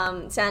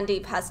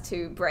Sandeep has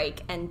to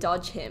brake and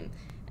dodge him.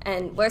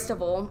 And worst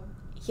of all,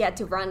 he had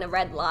to run a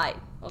red light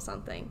or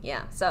something.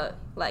 Yeah. So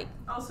like.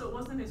 Also, it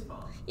wasn't his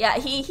fault. Yeah.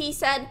 He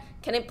said,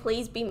 "Can it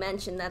please be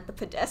mentioned that the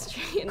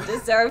pedestrian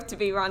deserved to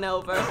be run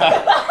over?"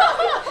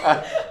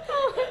 Okay.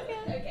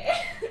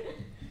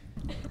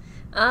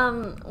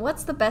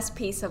 What's the best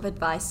piece of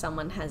advice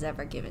someone has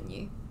ever given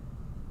you?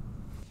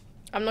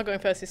 I'm not going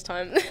first this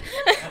time.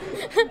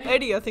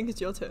 Eddie, I think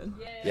it's your turn.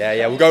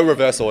 Yeah, we'll go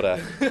reverse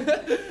order.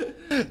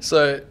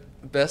 So,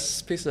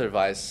 best piece of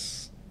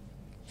advice,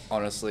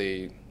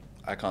 honestly,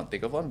 I can't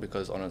think of one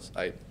because honest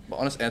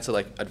answer,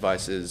 like,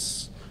 advice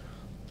is,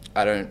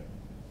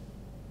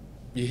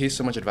 you hear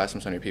so much advice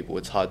from so many people,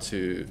 it's hard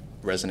to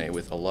resonate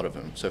with a lot of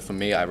them. So for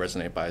me, I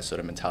resonate by a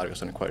certain mentality or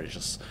certain quote,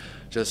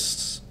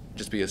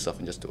 just be yourself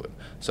and just do it.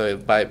 So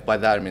by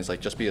that, it means, like,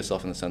 just be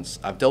yourself in the sense,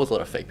 I've dealt with a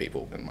lot of fake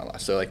people in my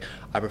life. So, like,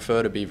 I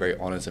prefer to be very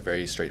honest and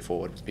very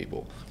straightforward with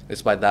people.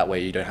 It's by that way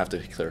you don't have to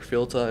clear a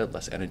filter,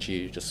 less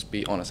energy, just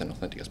be honest and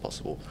authentic as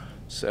possible.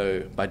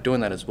 So by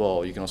doing that as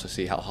well, you can also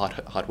see how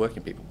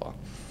hardworking people are.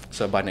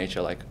 So by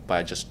nature, like,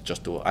 by just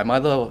do it. I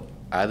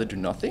either do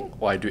nothing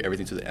or I do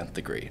everything to the nth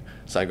degree.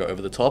 So I go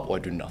over the top or I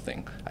do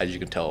nothing, as you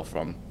can tell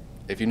from.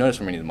 If you notice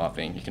from any of the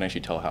marketing, you can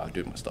actually tell how I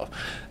do my stuff.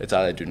 It's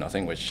either I do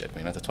nothing, which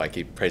Edwina, that's why I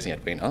keep praising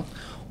Edwina,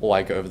 or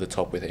I go over the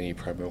top with any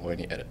promo or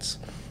any edits.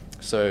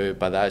 So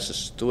by that, it's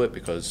just do it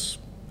because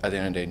at the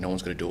end of the day, no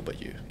one's going to do it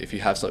but you. If you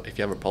have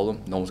a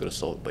problem, no one's going to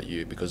solve it but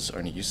you because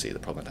only you see the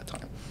problem at that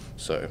time.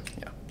 So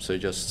yeah, so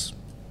just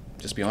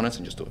be honest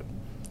and just do it.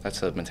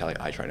 That's the mentality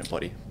I try to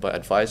embody. But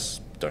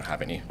advice, don't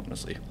have any,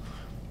 honestly.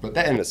 But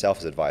that in itself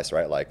is advice,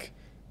 right? Like,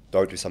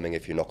 don't do something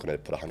if you're not going to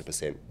put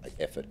 100% like,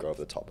 effort, go over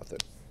the top with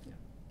it.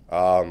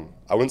 I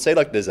wouldn't say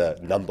like there's a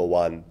number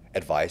one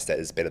advice that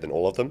is better than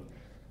all of them,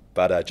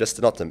 but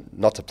just not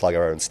to plug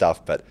our own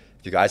stuff. But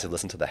if you guys have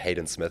listened to the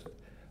Hayden Smith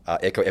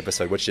Echo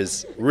episode, which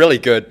is really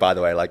good, by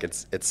the way, like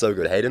it's so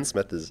good. Hayden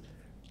Smith is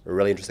a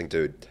really interesting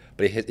dude.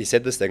 But he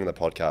said this thing on the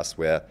podcast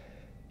where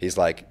he's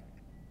like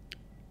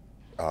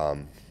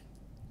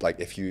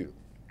if you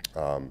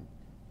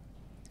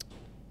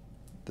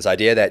this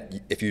idea that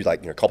if you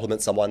like,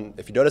 compliment someone,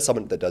 if you notice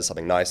someone that does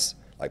something nice,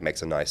 like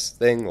makes a nice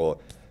thing, or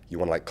you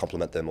want to like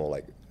compliment them, or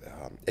like,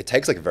 it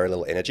takes like very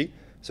little energy.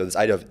 So this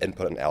idea of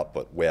input and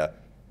output, where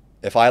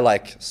if I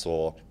like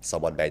saw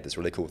someone made this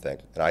really cool thing,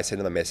 and I send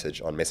them a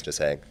message on Messenger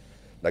saying,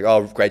 like,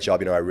 oh, great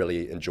job, I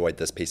really enjoyed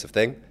this piece of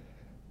thing.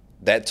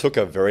 That took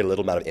a very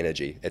little amount of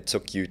energy. It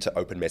took you to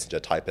open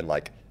Messenger, type in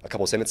like a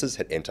couple sentences,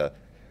 hit enter.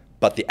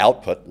 But the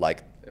output,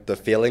 like the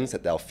feelings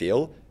that they'll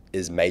feel,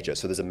 is major.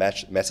 So there's a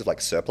massive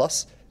like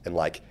surplus in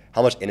like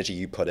how much energy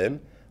you put in,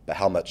 but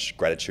how much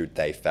gratitude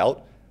they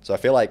felt. So I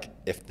feel like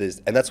if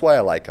there's, and that's why I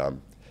like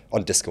on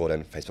Discord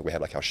and Facebook we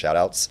have like our shout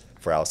outs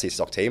for our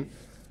CCSOC team.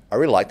 I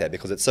really like that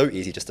because it's so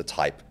easy just to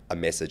type a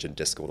message in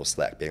Discord or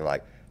Slack being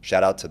like,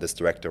 shout out to this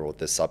director or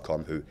this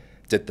subcom who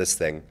did this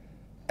thing.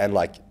 And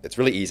like, it's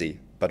really easy,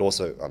 but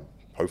also I'm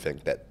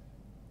hoping that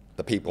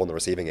the people on the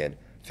receiving end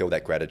feel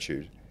that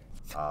gratitude.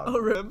 I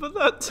remember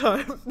that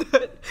time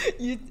that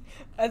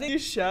I think you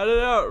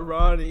shouted out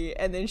Ronnie,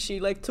 and then she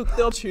like took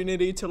the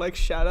opportunity to like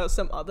shout out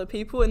some other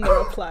people in the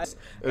replies,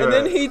 and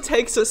then he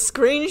takes a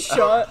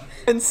screenshot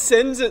and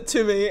sends it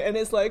to me, and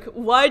it's like,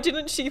 why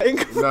didn't she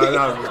think of me?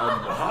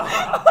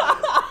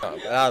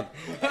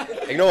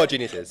 Ignore what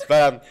genius is,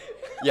 but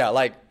yeah,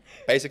 like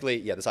basically,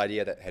 yeah, this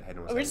idea that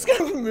Hayden was We're just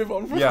gonna move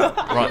on from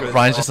that.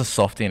 Ryan's just a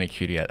softie and a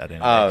cutie at the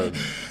end of the day.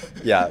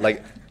 yeah,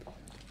 like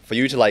for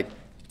you to like,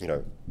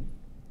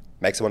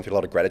 make someone feel a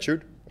lot of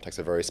gratitude, it takes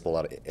a very small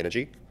amount of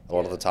energy a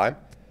lot of the time.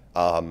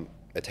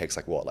 It takes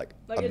like what, like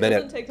a it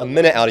minute, doesn't take a a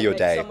minute lot out to of your make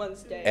day,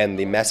 someone's day. and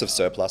the massive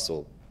surplus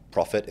or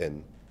profit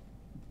in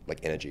like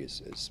energy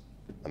is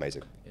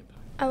amazing.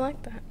 I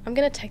like that. I'm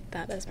going to take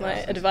that as my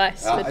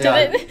advice.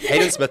 Yeah.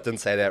 Hayden Smith didn't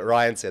say that.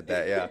 Ryan said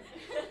that. Yeah.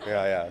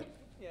 Yeah.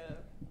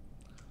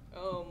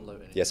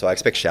 Yeah. So I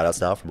expect shout outs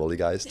now from all you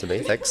guys to me.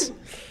 Thanks.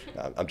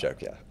 I'm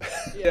joking. Yeah.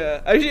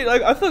 Yeah, actually,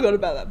 like I forgot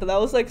about that, but that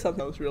was like something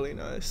that was really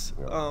nice.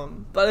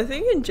 But I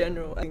think in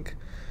general, I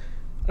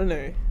don't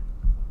know.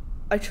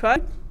 I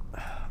try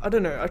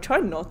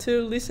not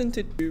to listen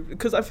to,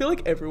 because I feel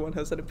like everyone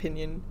has an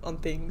opinion on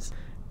things,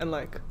 and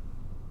like,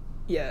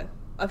 yeah,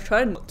 I've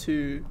tried not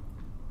to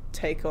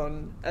take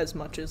on as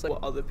much as like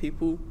what other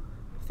people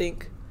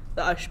think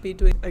that I should be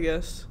doing, I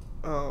guess.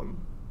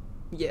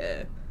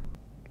 Yeah.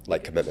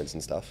 Like commitments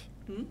and stuff.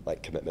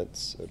 Like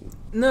commitments. And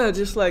No,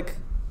 just like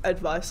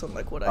advice on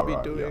like what I'd be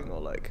Alright, doing, yeah. or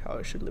like how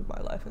I should live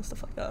my life and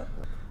stuff like that.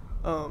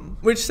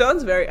 Which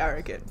sounds very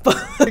arrogant, but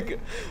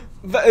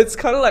but it's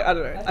kind of like, I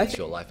don't know. It's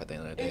your life at the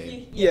end of the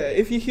day. Yeah,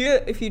 if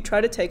you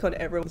try to take on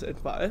everyone's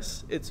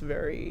advice, it's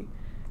very,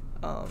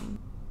 I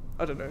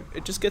don't know,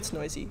 it just gets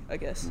noisy, I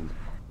guess.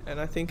 And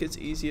I think it's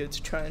easier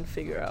to try and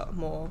figure out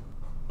more,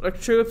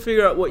 like try to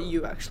figure out what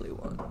you actually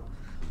want.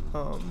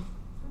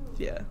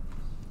 Yeah,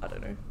 I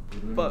don't know.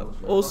 But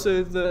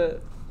also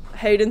the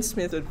Hayden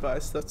Smith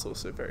advice, that's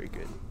also very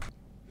good.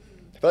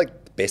 I feel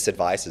like the best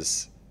advice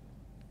is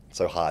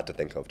so hard to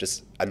think of.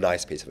 Just a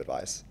nice piece of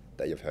advice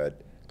that you've heard.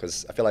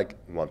 Because I feel like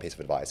one piece of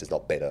advice is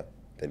not better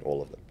than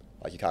all of them.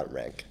 Like you can't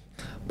rank.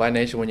 By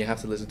nature, when you have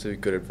to listen to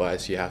good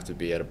advice, you have to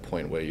be at a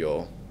point where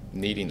you're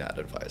needing that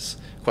advice.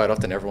 Quite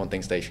often, everyone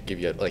thinks they should give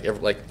you, like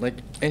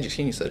Angie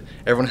Keeney said,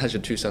 everyone has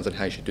your 2 cents on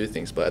how you should do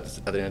things, but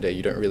at the end of the day,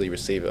 you don't really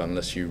receive it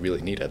unless you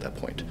really need it at that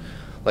point.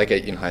 Like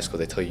in high school,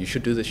 they tell you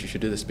should do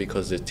this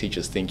because the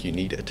teachers think you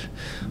need it.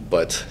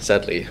 But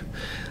sadly,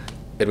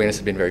 Edwina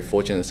has been very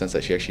fortunate in the sense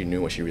that she actually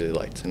knew what she really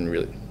liked, and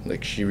really,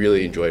 like, she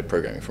really enjoyed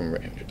programming from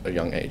a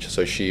young age.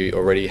 So she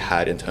already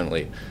had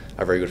internally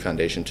a very good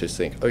foundation to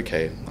think,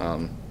 okay,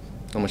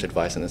 not much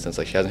advice in the sense,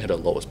 like she hasn't hit her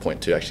lowest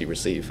point to actually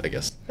receive, I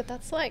guess. But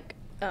that's like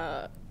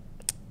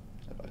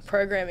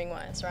programming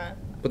wise, right?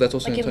 But that's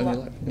also Like in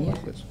internally life, in life,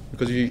 yes.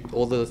 Because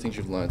all the things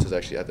you've learned is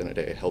actually at the end of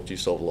the day, it helped you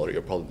solve a lot of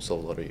your problems,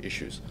 solve a lot of your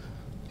issues.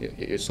 You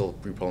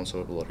problem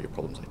solve a lot of your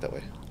problems like that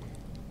way.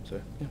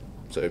 So yeah.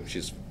 So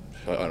she's,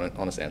 her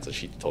honest answer,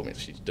 she told me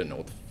she didn't know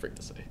what the frick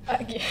to say.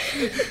 Yeah.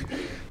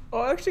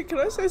 Oh, actually, can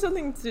I say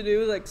something to do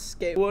with like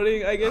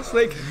skateboarding? I guess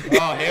like.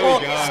 Oh, here we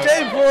go.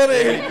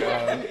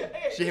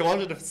 Skateboarding! She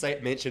wanted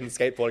to mention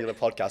skateboarding in the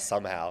podcast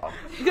somehow.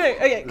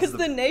 Okay, because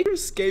the nature of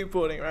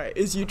skateboarding, right,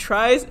 is you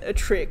try a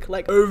trick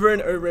like over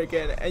and over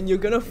again, and you're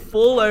gonna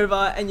fall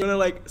over and you're gonna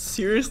like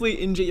seriously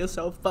injure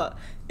yourself. But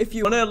if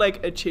you wanna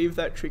like achieve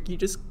that trick, you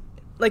just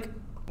like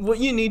what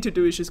you need to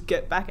do is just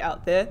get back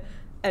out there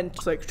and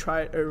just like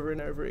try it over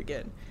and over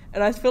again.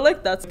 And I feel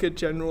like that's like a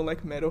general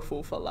like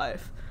metaphor for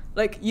life.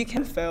 Like you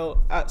can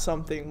fail at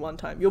something one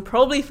time. You'll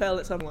probably fail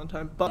at something one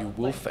time, but You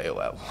will fail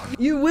at one.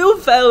 you will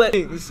fail at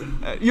things.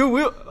 You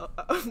will.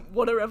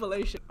 What a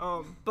revelation.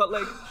 But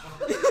like,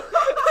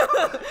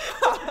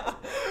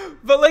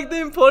 but like the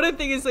important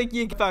thing is like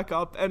you get back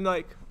up, and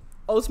like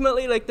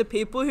ultimately like the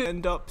people who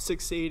end up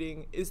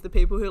succeeding is the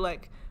people who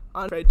like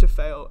aren't afraid to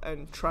fail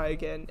and try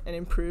again and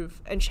improve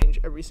and change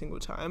every single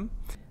time.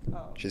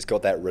 She's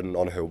got that written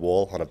on her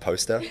wall on a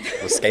poster,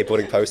 the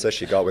skateboarding poster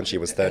she got when she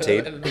was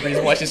 13. And the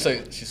reason why she's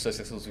so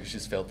successful is because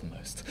she's failed the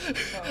most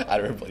out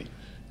of everybody.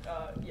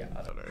 Yeah,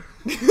 I don't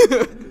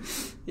know.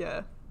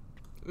 Yeah,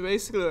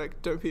 basically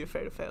like don't be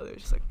afraid of failure.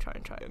 Just like try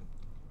and try.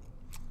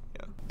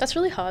 That's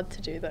really hard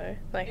to do though.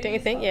 Like, don't you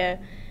think? Yeah.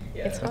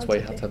 It's That's hard why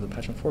to you have do. to have the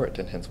passion for it,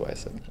 and hence why I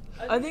said.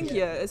 I think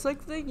it's like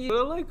you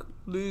gotta like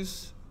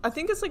lose. I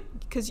think it's like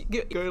because you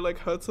go like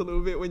hurts a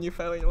little bit when you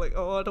fail and you're like,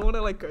 oh, I don't want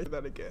to like go through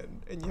that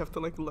again, and you have to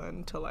like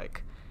learn to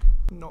like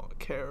not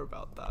care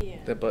about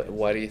that. But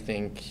why do you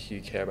think you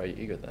care about your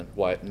ego then?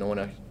 Why no one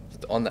else,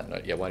 on that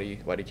note? Yeah, why do you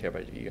care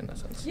about your ego in that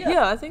sense?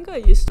 Yeah, I think I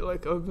used to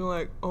like I'd be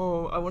like,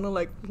 oh, I want to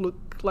like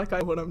look like I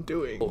know what I'm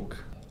doing. Look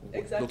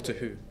to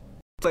who?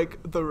 Like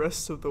the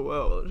rest of the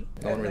world.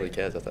 No one really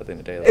cares at the end of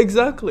the day.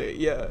 Exactly.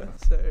 Yeah.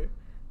 So.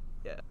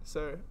 Yeah,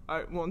 so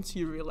once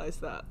you realize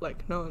that,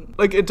 like, no one,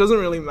 like, it doesn't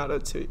really matter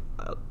to,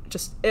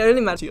 it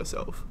only matters to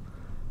yourself.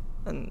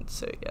 And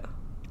so, yeah.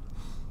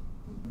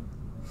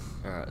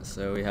 Alright,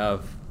 so we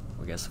have,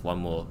 I guess, one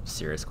more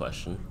serious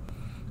question.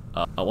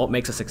 What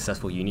makes a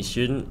successful uni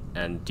student,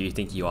 and do you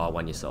think you are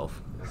one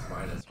yourself?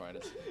 Minus.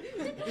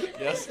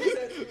 Yes.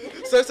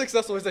 So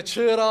successful, he's a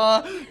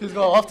tutor, he's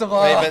got off the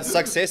bar. Wait, but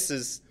success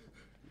is,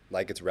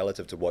 like, it's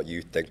relative to what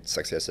you think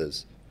success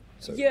is.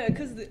 So, Yeah,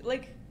 because,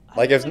 like...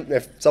 like,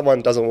 if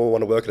someone doesn't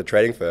want to work at a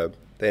trading firm,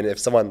 then if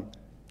someone,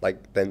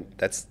 like, then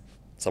that's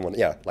someone,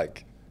 yeah,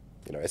 like,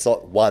 you know, it's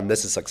not one,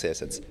 this is success,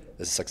 this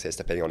is success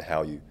depending on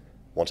how you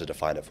want to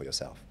define it for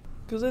yourself.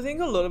 Because I think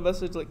a lot of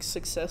us are, like,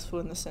 successful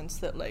in the sense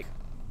that, like,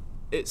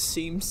 it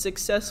seems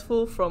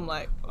successful from,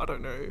 like, I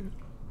don't know.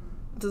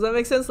 Does that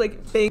make sense?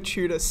 Like, being a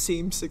tutor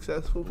seems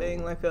successful,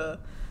 being, like, a...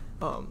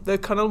 they're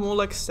kind of more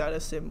like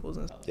status symbols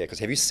and stuff. Yeah, because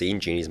have you seen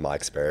Genie's My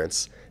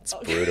Experience? It's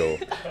brutal.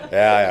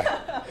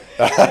 Yeah.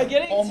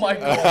 Oh my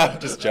god.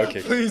 Just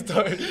joking. Please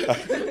don't.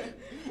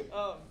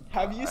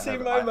 Have you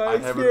seen my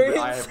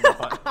experience?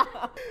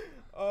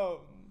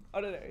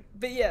 I don't know.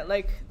 But yeah,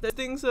 like, the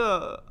things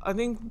are, I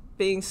think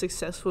being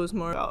successful is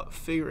more about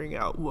figuring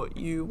out what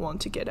you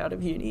want to get out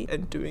of uni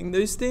and doing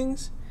those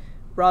things,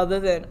 rather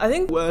than, I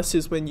think worse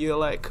is when you're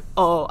like,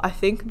 oh, I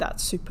think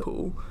that's super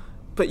cool,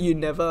 but you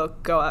never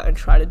go out and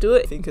try to do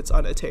it. I think it's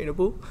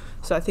unattainable.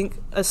 So I think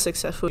as a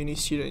successful uni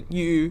student,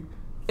 you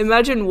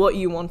imagine what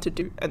you want to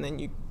do, and then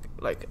you,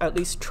 like, at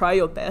least try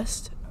your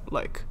best,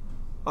 like,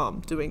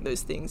 doing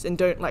those things, and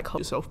don't, like, hold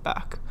yourself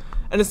back.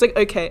 And it's like,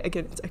 okay,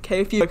 again, it's okay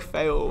if you, like,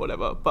 fail or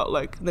whatever, but,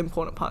 like, the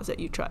important part is that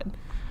you tried.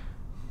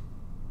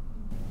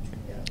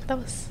 That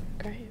was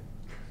great.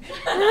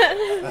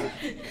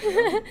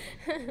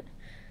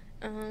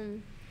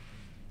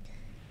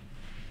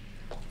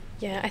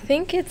 Yeah, I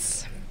think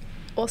it's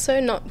also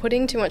not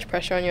putting too much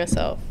pressure on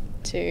yourself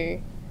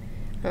to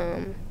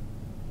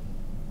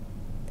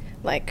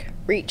like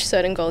reach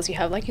certain goals you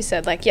have. Like you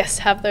said, like, yes,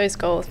 have those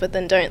goals, but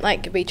then don't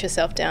like beat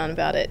yourself down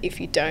about it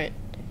if you don't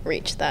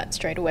reach that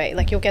straight away.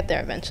 Like, you'll get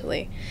there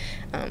eventually.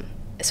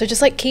 So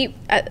just like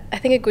I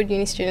think a good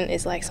uni student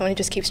is like someone who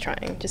just keeps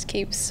trying, just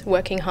keeps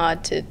working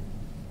hard to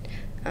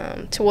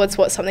towards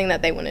something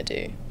that they want to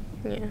do.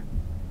 Yeah.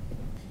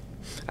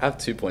 I have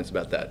 2 points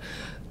about that.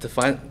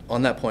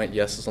 On that point,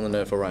 yes, it's on the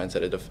note for Ryan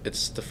said,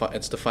 it's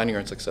defining your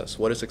own success.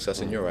 What is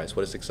success in your eyes?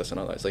 What is success in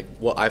our eyes? Like,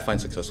 what I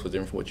find successful is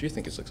different from what you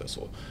think is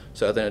successful.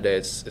 So at the end of the day,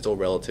 it's all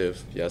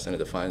relative, yes, and it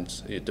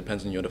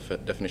depends on your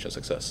definition of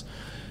success.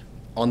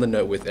 On the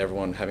note with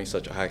everyone having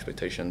such high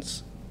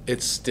expectations,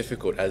 it's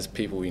difficult. As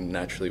people, we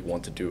naturally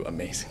want to do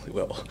amazingly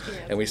well,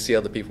 and we see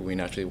other people, we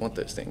naturally want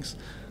those things.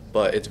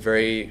 But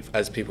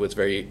as people, it's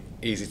very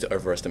easy to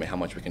overestimate how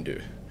much we can do.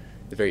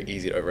 It's very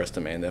easy to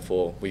overestimate, and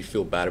therefore we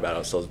feel bad about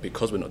ourselves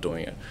because we're not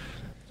doing it.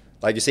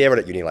 Like, you see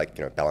everyone at uni, like,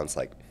 you know, balance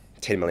like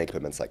 10 million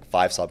commitments, like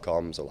 5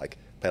 subcoms, or like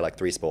play like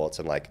 3 sports,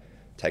 and like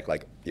take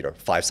like, you know,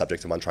 5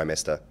 subjects in 1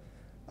 trimester,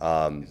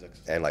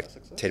 and like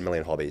 10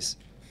 million hobbies.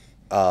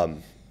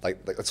 Like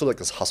it's sort of like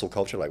this hustle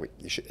culture. Like,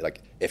 you should,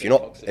 like, if you're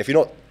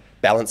not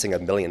balancing a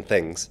million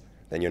things,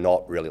 then you're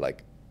not really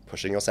like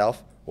pushing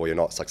yourself, or you're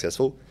not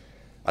successful.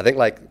 I think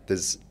like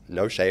there's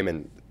no shame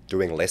in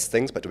doing less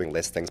things, but doing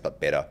less things but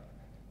better.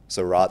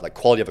 So rather, like,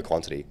 quality over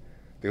quantity,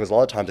 because a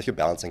lot of times if you're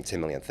balancing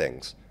 10 million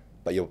things,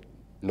 but you're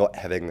not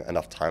having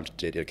enough time to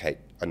dedicate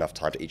enough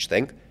time to each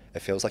thing, it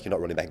feels like you're not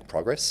really making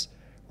progress.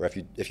 Where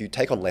if you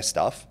take on less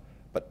stuff,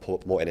 but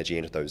put more energy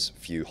into those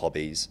few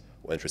hobbies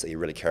or interests that you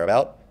really care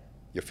about,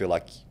 you feel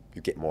like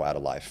you get more out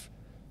of life.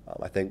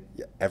 I think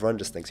everyone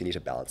just thinks you need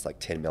to balance like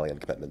 10 million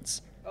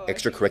commitments,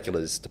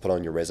 extracurriculars to put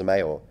on your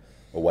resume or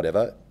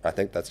whatever. I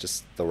think that's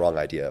just the wrong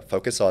idea.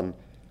 Focus on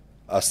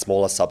a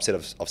smaller subset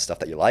of stuff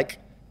that you like,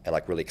 and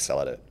like really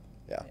excel at it.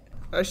 Yeah.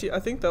 Actually, I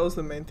think that was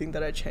the main thing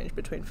that I changed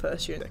between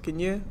first year and second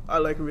year. I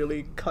like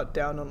really cut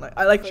down on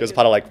like She was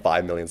part of like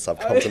 5 million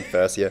subcoms in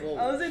first year.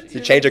 You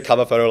change your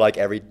cover photo like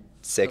every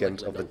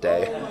second of the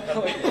day.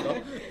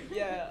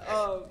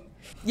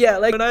 Yeah,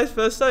 like when I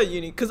first started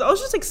uni, because I was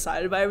just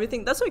excited by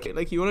everything. That's okay,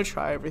 like you want to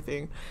try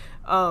everything.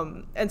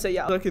 And so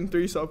yeah, I was like in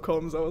 3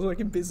 subcoms, I was like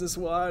in business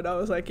one, I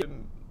was like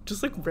in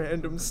just like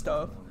random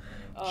stuff.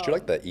 Did you do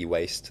like the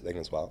e-waste thing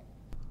as well?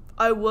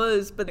 I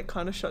was, but it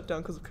kind of shut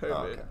down because of COVID.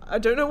 Oh, okay. I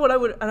don't know what I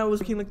would, and I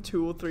was working like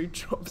 2 or 3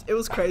 jobs. It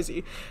was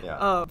crazy.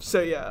 Yeah.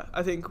 So yeah,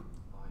 I think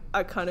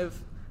I kind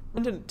of,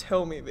 he didn't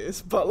tell me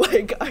this, but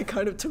like I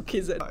kind of took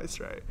his advice,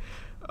 right?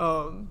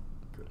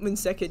 in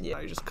second year,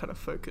 I just kind of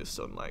focused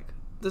on like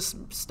this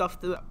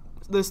stuff that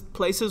there's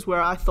places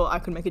where I thought I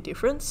could make a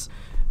difference,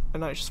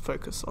 and I just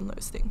focused on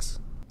those things.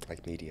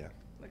 Like media.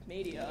 Like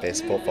media.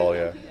 Best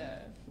portfolio.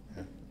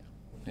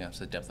 Yeah,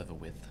 so depth over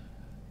width.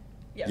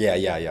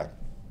 Yeah.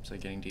 So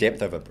getting deep.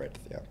 Depth over breadth,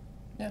 yeah.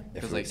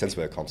 Yeah, Since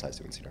we're comp sci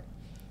students,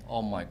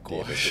 Oh my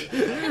gosh.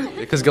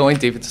 Because going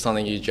deep into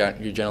something you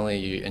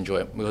generally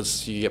enjoy it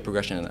because you get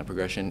progression, and that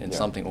progression in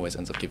something always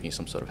ends up giving you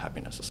some sort of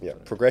happiness or something. Yeah,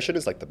 progression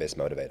is like the best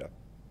motivator.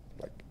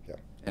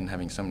 And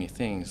having so many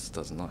things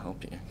does not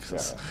help you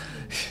because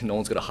no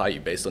one's gonna hire you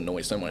based on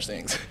knowing so much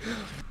things.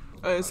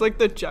 It's like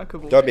the jack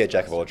of all. Don't be a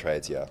jack of all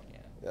trades, yeah.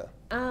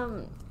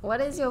 What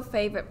is your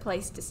favorite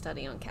place to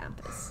study on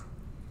campus?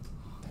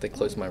 They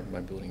closed my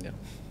building down.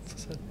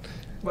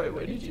 Wait,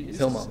 where did you use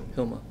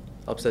Hilma.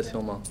 Upstairs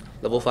Hilma.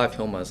 Level 5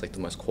 Hilma is like the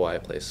most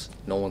quiet place.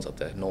 No one's up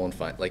there. No one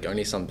like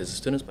only some business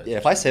students. But Yeah,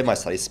 if I say my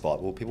study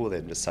spot, will people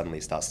then just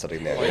suddenly start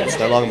studying there? It's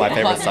no longer my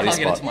favorite study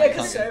spot.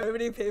 So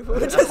many people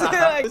just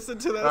like listen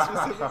to that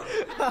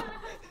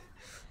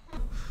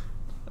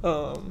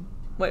specific.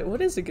 Wait,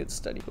 what is a good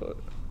study spot?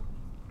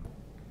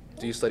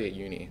 Do you study at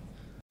uni?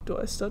 Do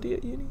I study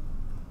at uni?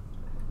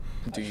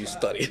 Do you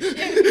study?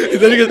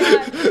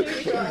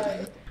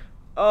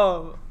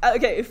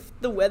 Okay, if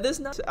the weather's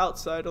not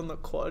outside on the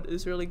quad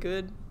is really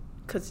good,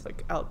 cause it's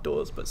like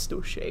outdoors but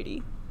still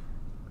shady.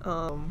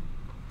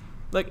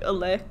 Like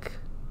Lec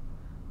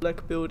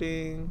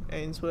building,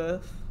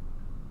 Ainsworth,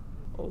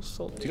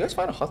 also. Do you guys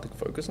find it hard to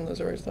focus on those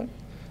areas though?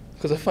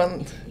 Because I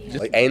find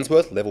Like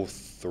Ainsworth, level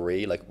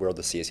 3, like where all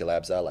the CSE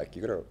labs are, like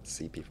you're gonna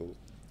see people,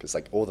 because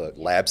like all the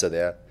labs are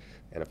there,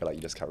 and I feel like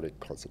you just can't really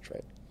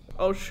concentrate.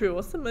 Oh, true.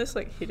 What's the most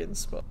like hidden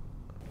spot?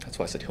 That's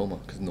why I said Hilma,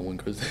 because no one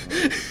goes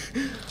there.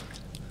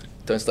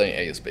 Don't study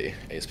ASB.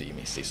 ASB, you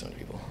may see so many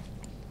people.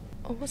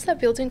 Oh, what's that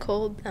building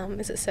called?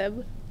 Is it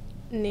Seb?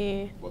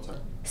 Near What's that?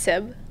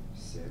 Seb.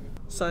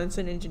 Science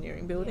and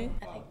engineering building.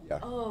 Yeah.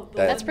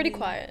 That's pretty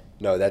quiet.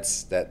 No,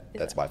 that's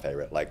my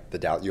favorite. Like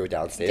you're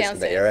downstairs in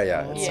the Downstairs. area,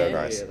 yeah, it's so Yeah.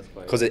 nice.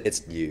 Because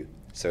it's new,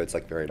 so it's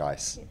like very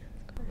nice.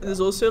 There's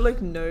also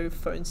like no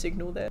phone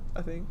signal there,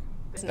 I think.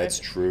 That's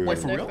true. Wait,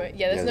 for No real? phone-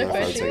 yeah, there's no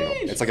phone signal.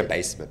 It's like a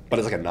basement, but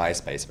it's like a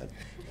nice basement.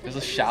 There's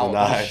a shower.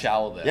 Nice. There's a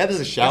shower there. Yeah, there's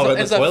a shower and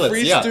the It's a toilets,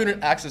 free yeah.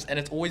 student access, and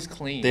it's always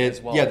clean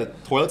as well. Yeah, the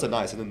toilets are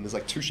nice, and then there's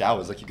like 2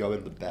 showers. Like you go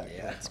in the back.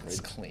 yeah, it's it's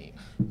great.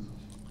 clean.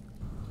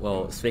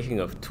 Well, speaking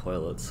of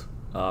toilets,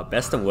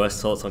 best and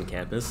worst toilets on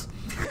campus.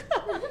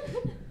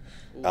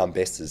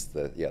 Best is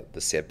the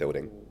SEB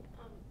building.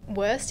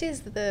 Worst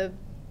is the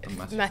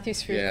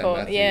Matthews food Yeah, court.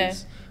 Matthews. Yeah,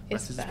 Matthews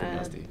it's is pretty bad.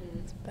 nasty.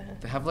 It's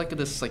bad. They have like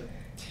this like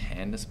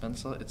hand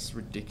dispenser. It's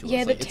ridiculous.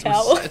 Yeah, like, the it's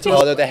towel.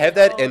 Oh, they have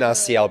that in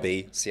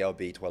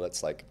CLB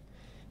toilets, like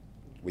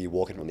where you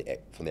walk in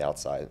from the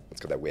outside.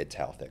 It's got that weird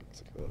towel thing.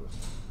 It's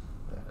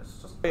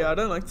like, Yeah, I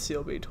don't like the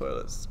CLB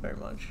toilets very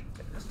much.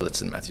 But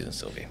it's in Matthews and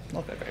Sylvie.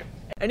 Not that great.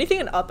 Anything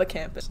in upper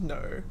campus,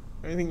 no.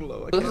 Anything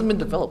lower It hasn't campus. been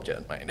developed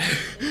yet, mate.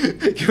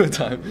 Give it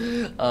time.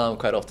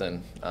 Quite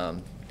often,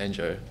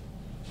 Enjo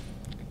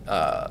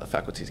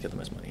faculties get the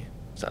most money,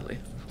 sadly,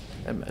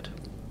 and Med.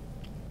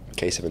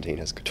 K17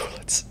 has good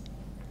toilets.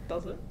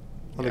 Does it?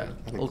 Yeah,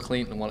 all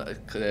clean. And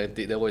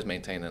they always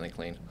maintain and they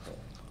clean.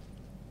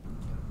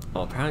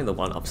 Oh, apparently the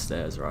one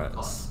upstairs, right?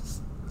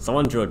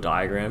 Someone drew a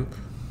diagram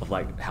of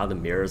like how the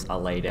mirrors are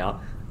laid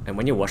out, and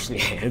when you're washing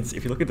your hands,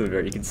 if you look into the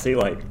mirror, you can see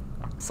like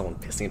someone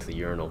pissing into the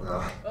urinal. The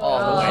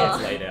way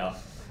it's laid out.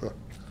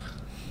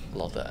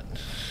 Love that.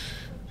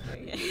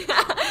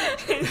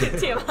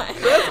 That's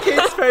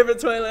Kate's favorite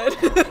toilet.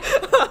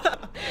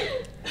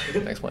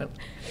 Thanks, mate.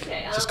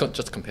 Okay,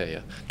 Just compare,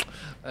 yeah.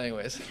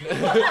 Anyways.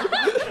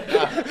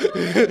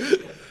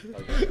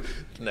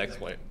 Next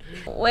point.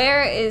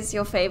 where is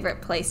your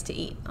favorite place to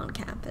eat on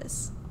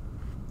campus?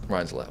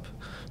 Ryan's lab.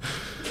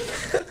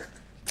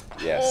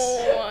 Yes.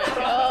 Oh my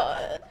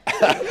god.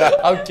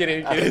 I'm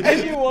kidding.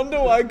 And you wonder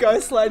why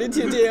guys slide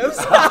into your DMs.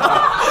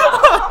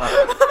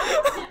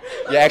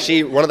 Yeah,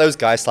 actually, one of those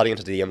guys sliding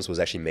into DMs was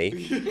actually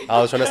me. I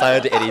was trying to slide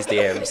into Eddie's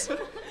DMs,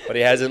 but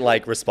he hasn't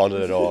like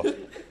responded at all.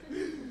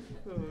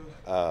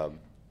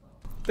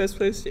 Best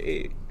place to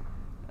eat.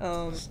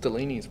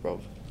 Stellini's,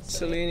 bro.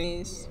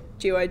 Cellini's,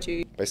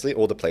 GYG. Basically,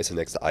 all the places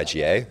next to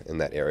IGA in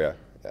that area.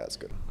 Yeah, that's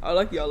good. I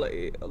like Yala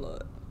Eat a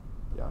lot.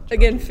 Yeah.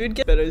 Again, food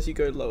gets better as you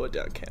go lower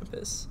down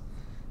campus.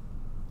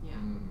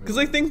 Because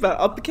like think about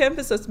it, upper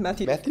campus, that's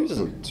Matthew. Matthews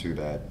isn't too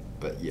bad,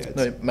 but yeah. It's,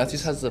 No,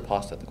 Matthews has the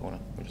pasta at the corner,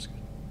 which is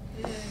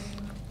good.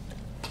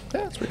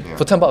 Yeah, it's pretty good.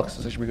 For $10, it's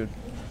actually pretty good.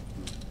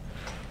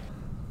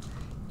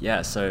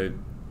 Yeah, so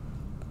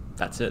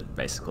that's it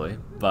basically.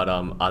 But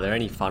are there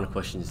any final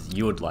questions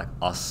you would like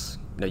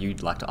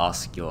you'd like to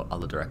ask your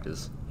other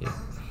directors here?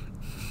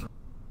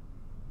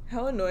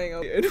 How annoying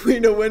are we? We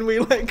know when we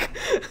like,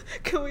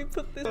 can we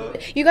put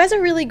this? You guys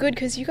are really good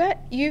because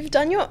you've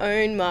done your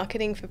own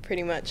marketing for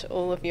pretty much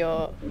all of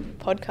your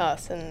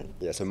podcasts and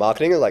yeah, so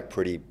marketing is like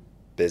pretty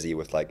busy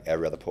with like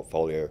every other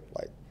portfolio,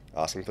 like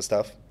asking for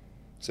stuff.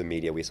 So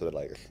media, we sort of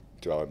like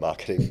do our own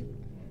marketing.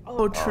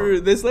 Oh, true.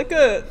 There's like we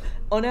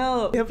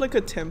have like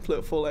a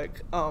template for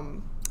like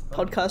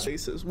podcast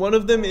releases. One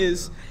of them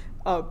is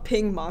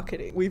ping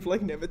marketing. We've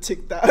like never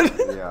ticked that.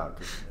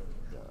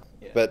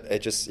 Yeah. But it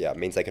just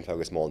means they can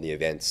focus more on the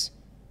events,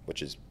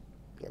 which is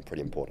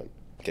pretty important.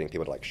 Getting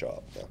people to like show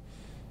up. Yeah.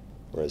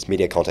 Whereas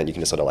media content you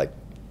can just sort of like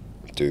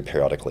do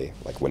periodically,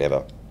 like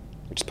whenever.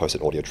 You just post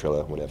an audio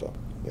trailer whenever.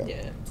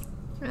 Yeah.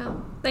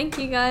 Well, thank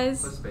you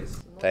guys.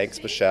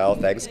 Thanks, Michelle.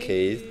 Thanks,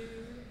 Keith.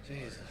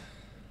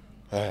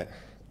 All right.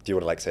 Do you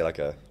want to like say like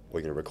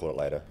we're gonna record it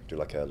later? Do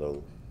like a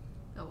little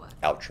Oh, what?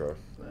 outro.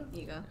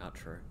 You go.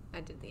 Outro.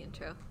 I did the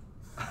intro.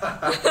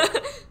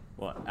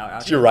 What? Our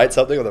Did you write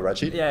something on the red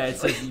sheet? Yeah, it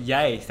says,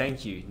 yay,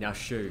 thank you, now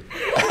shoo.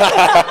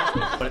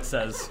 What it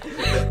says.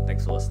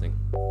 Thanks for listening.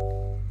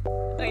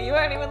 No, you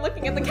weren't even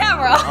looking at the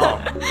camera.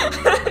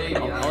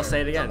 I'll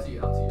say it again.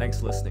 Thanks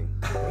for listening.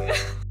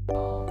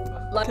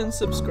 Like and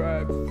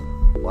subscribe.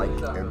 Like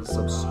and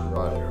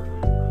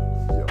subscribe.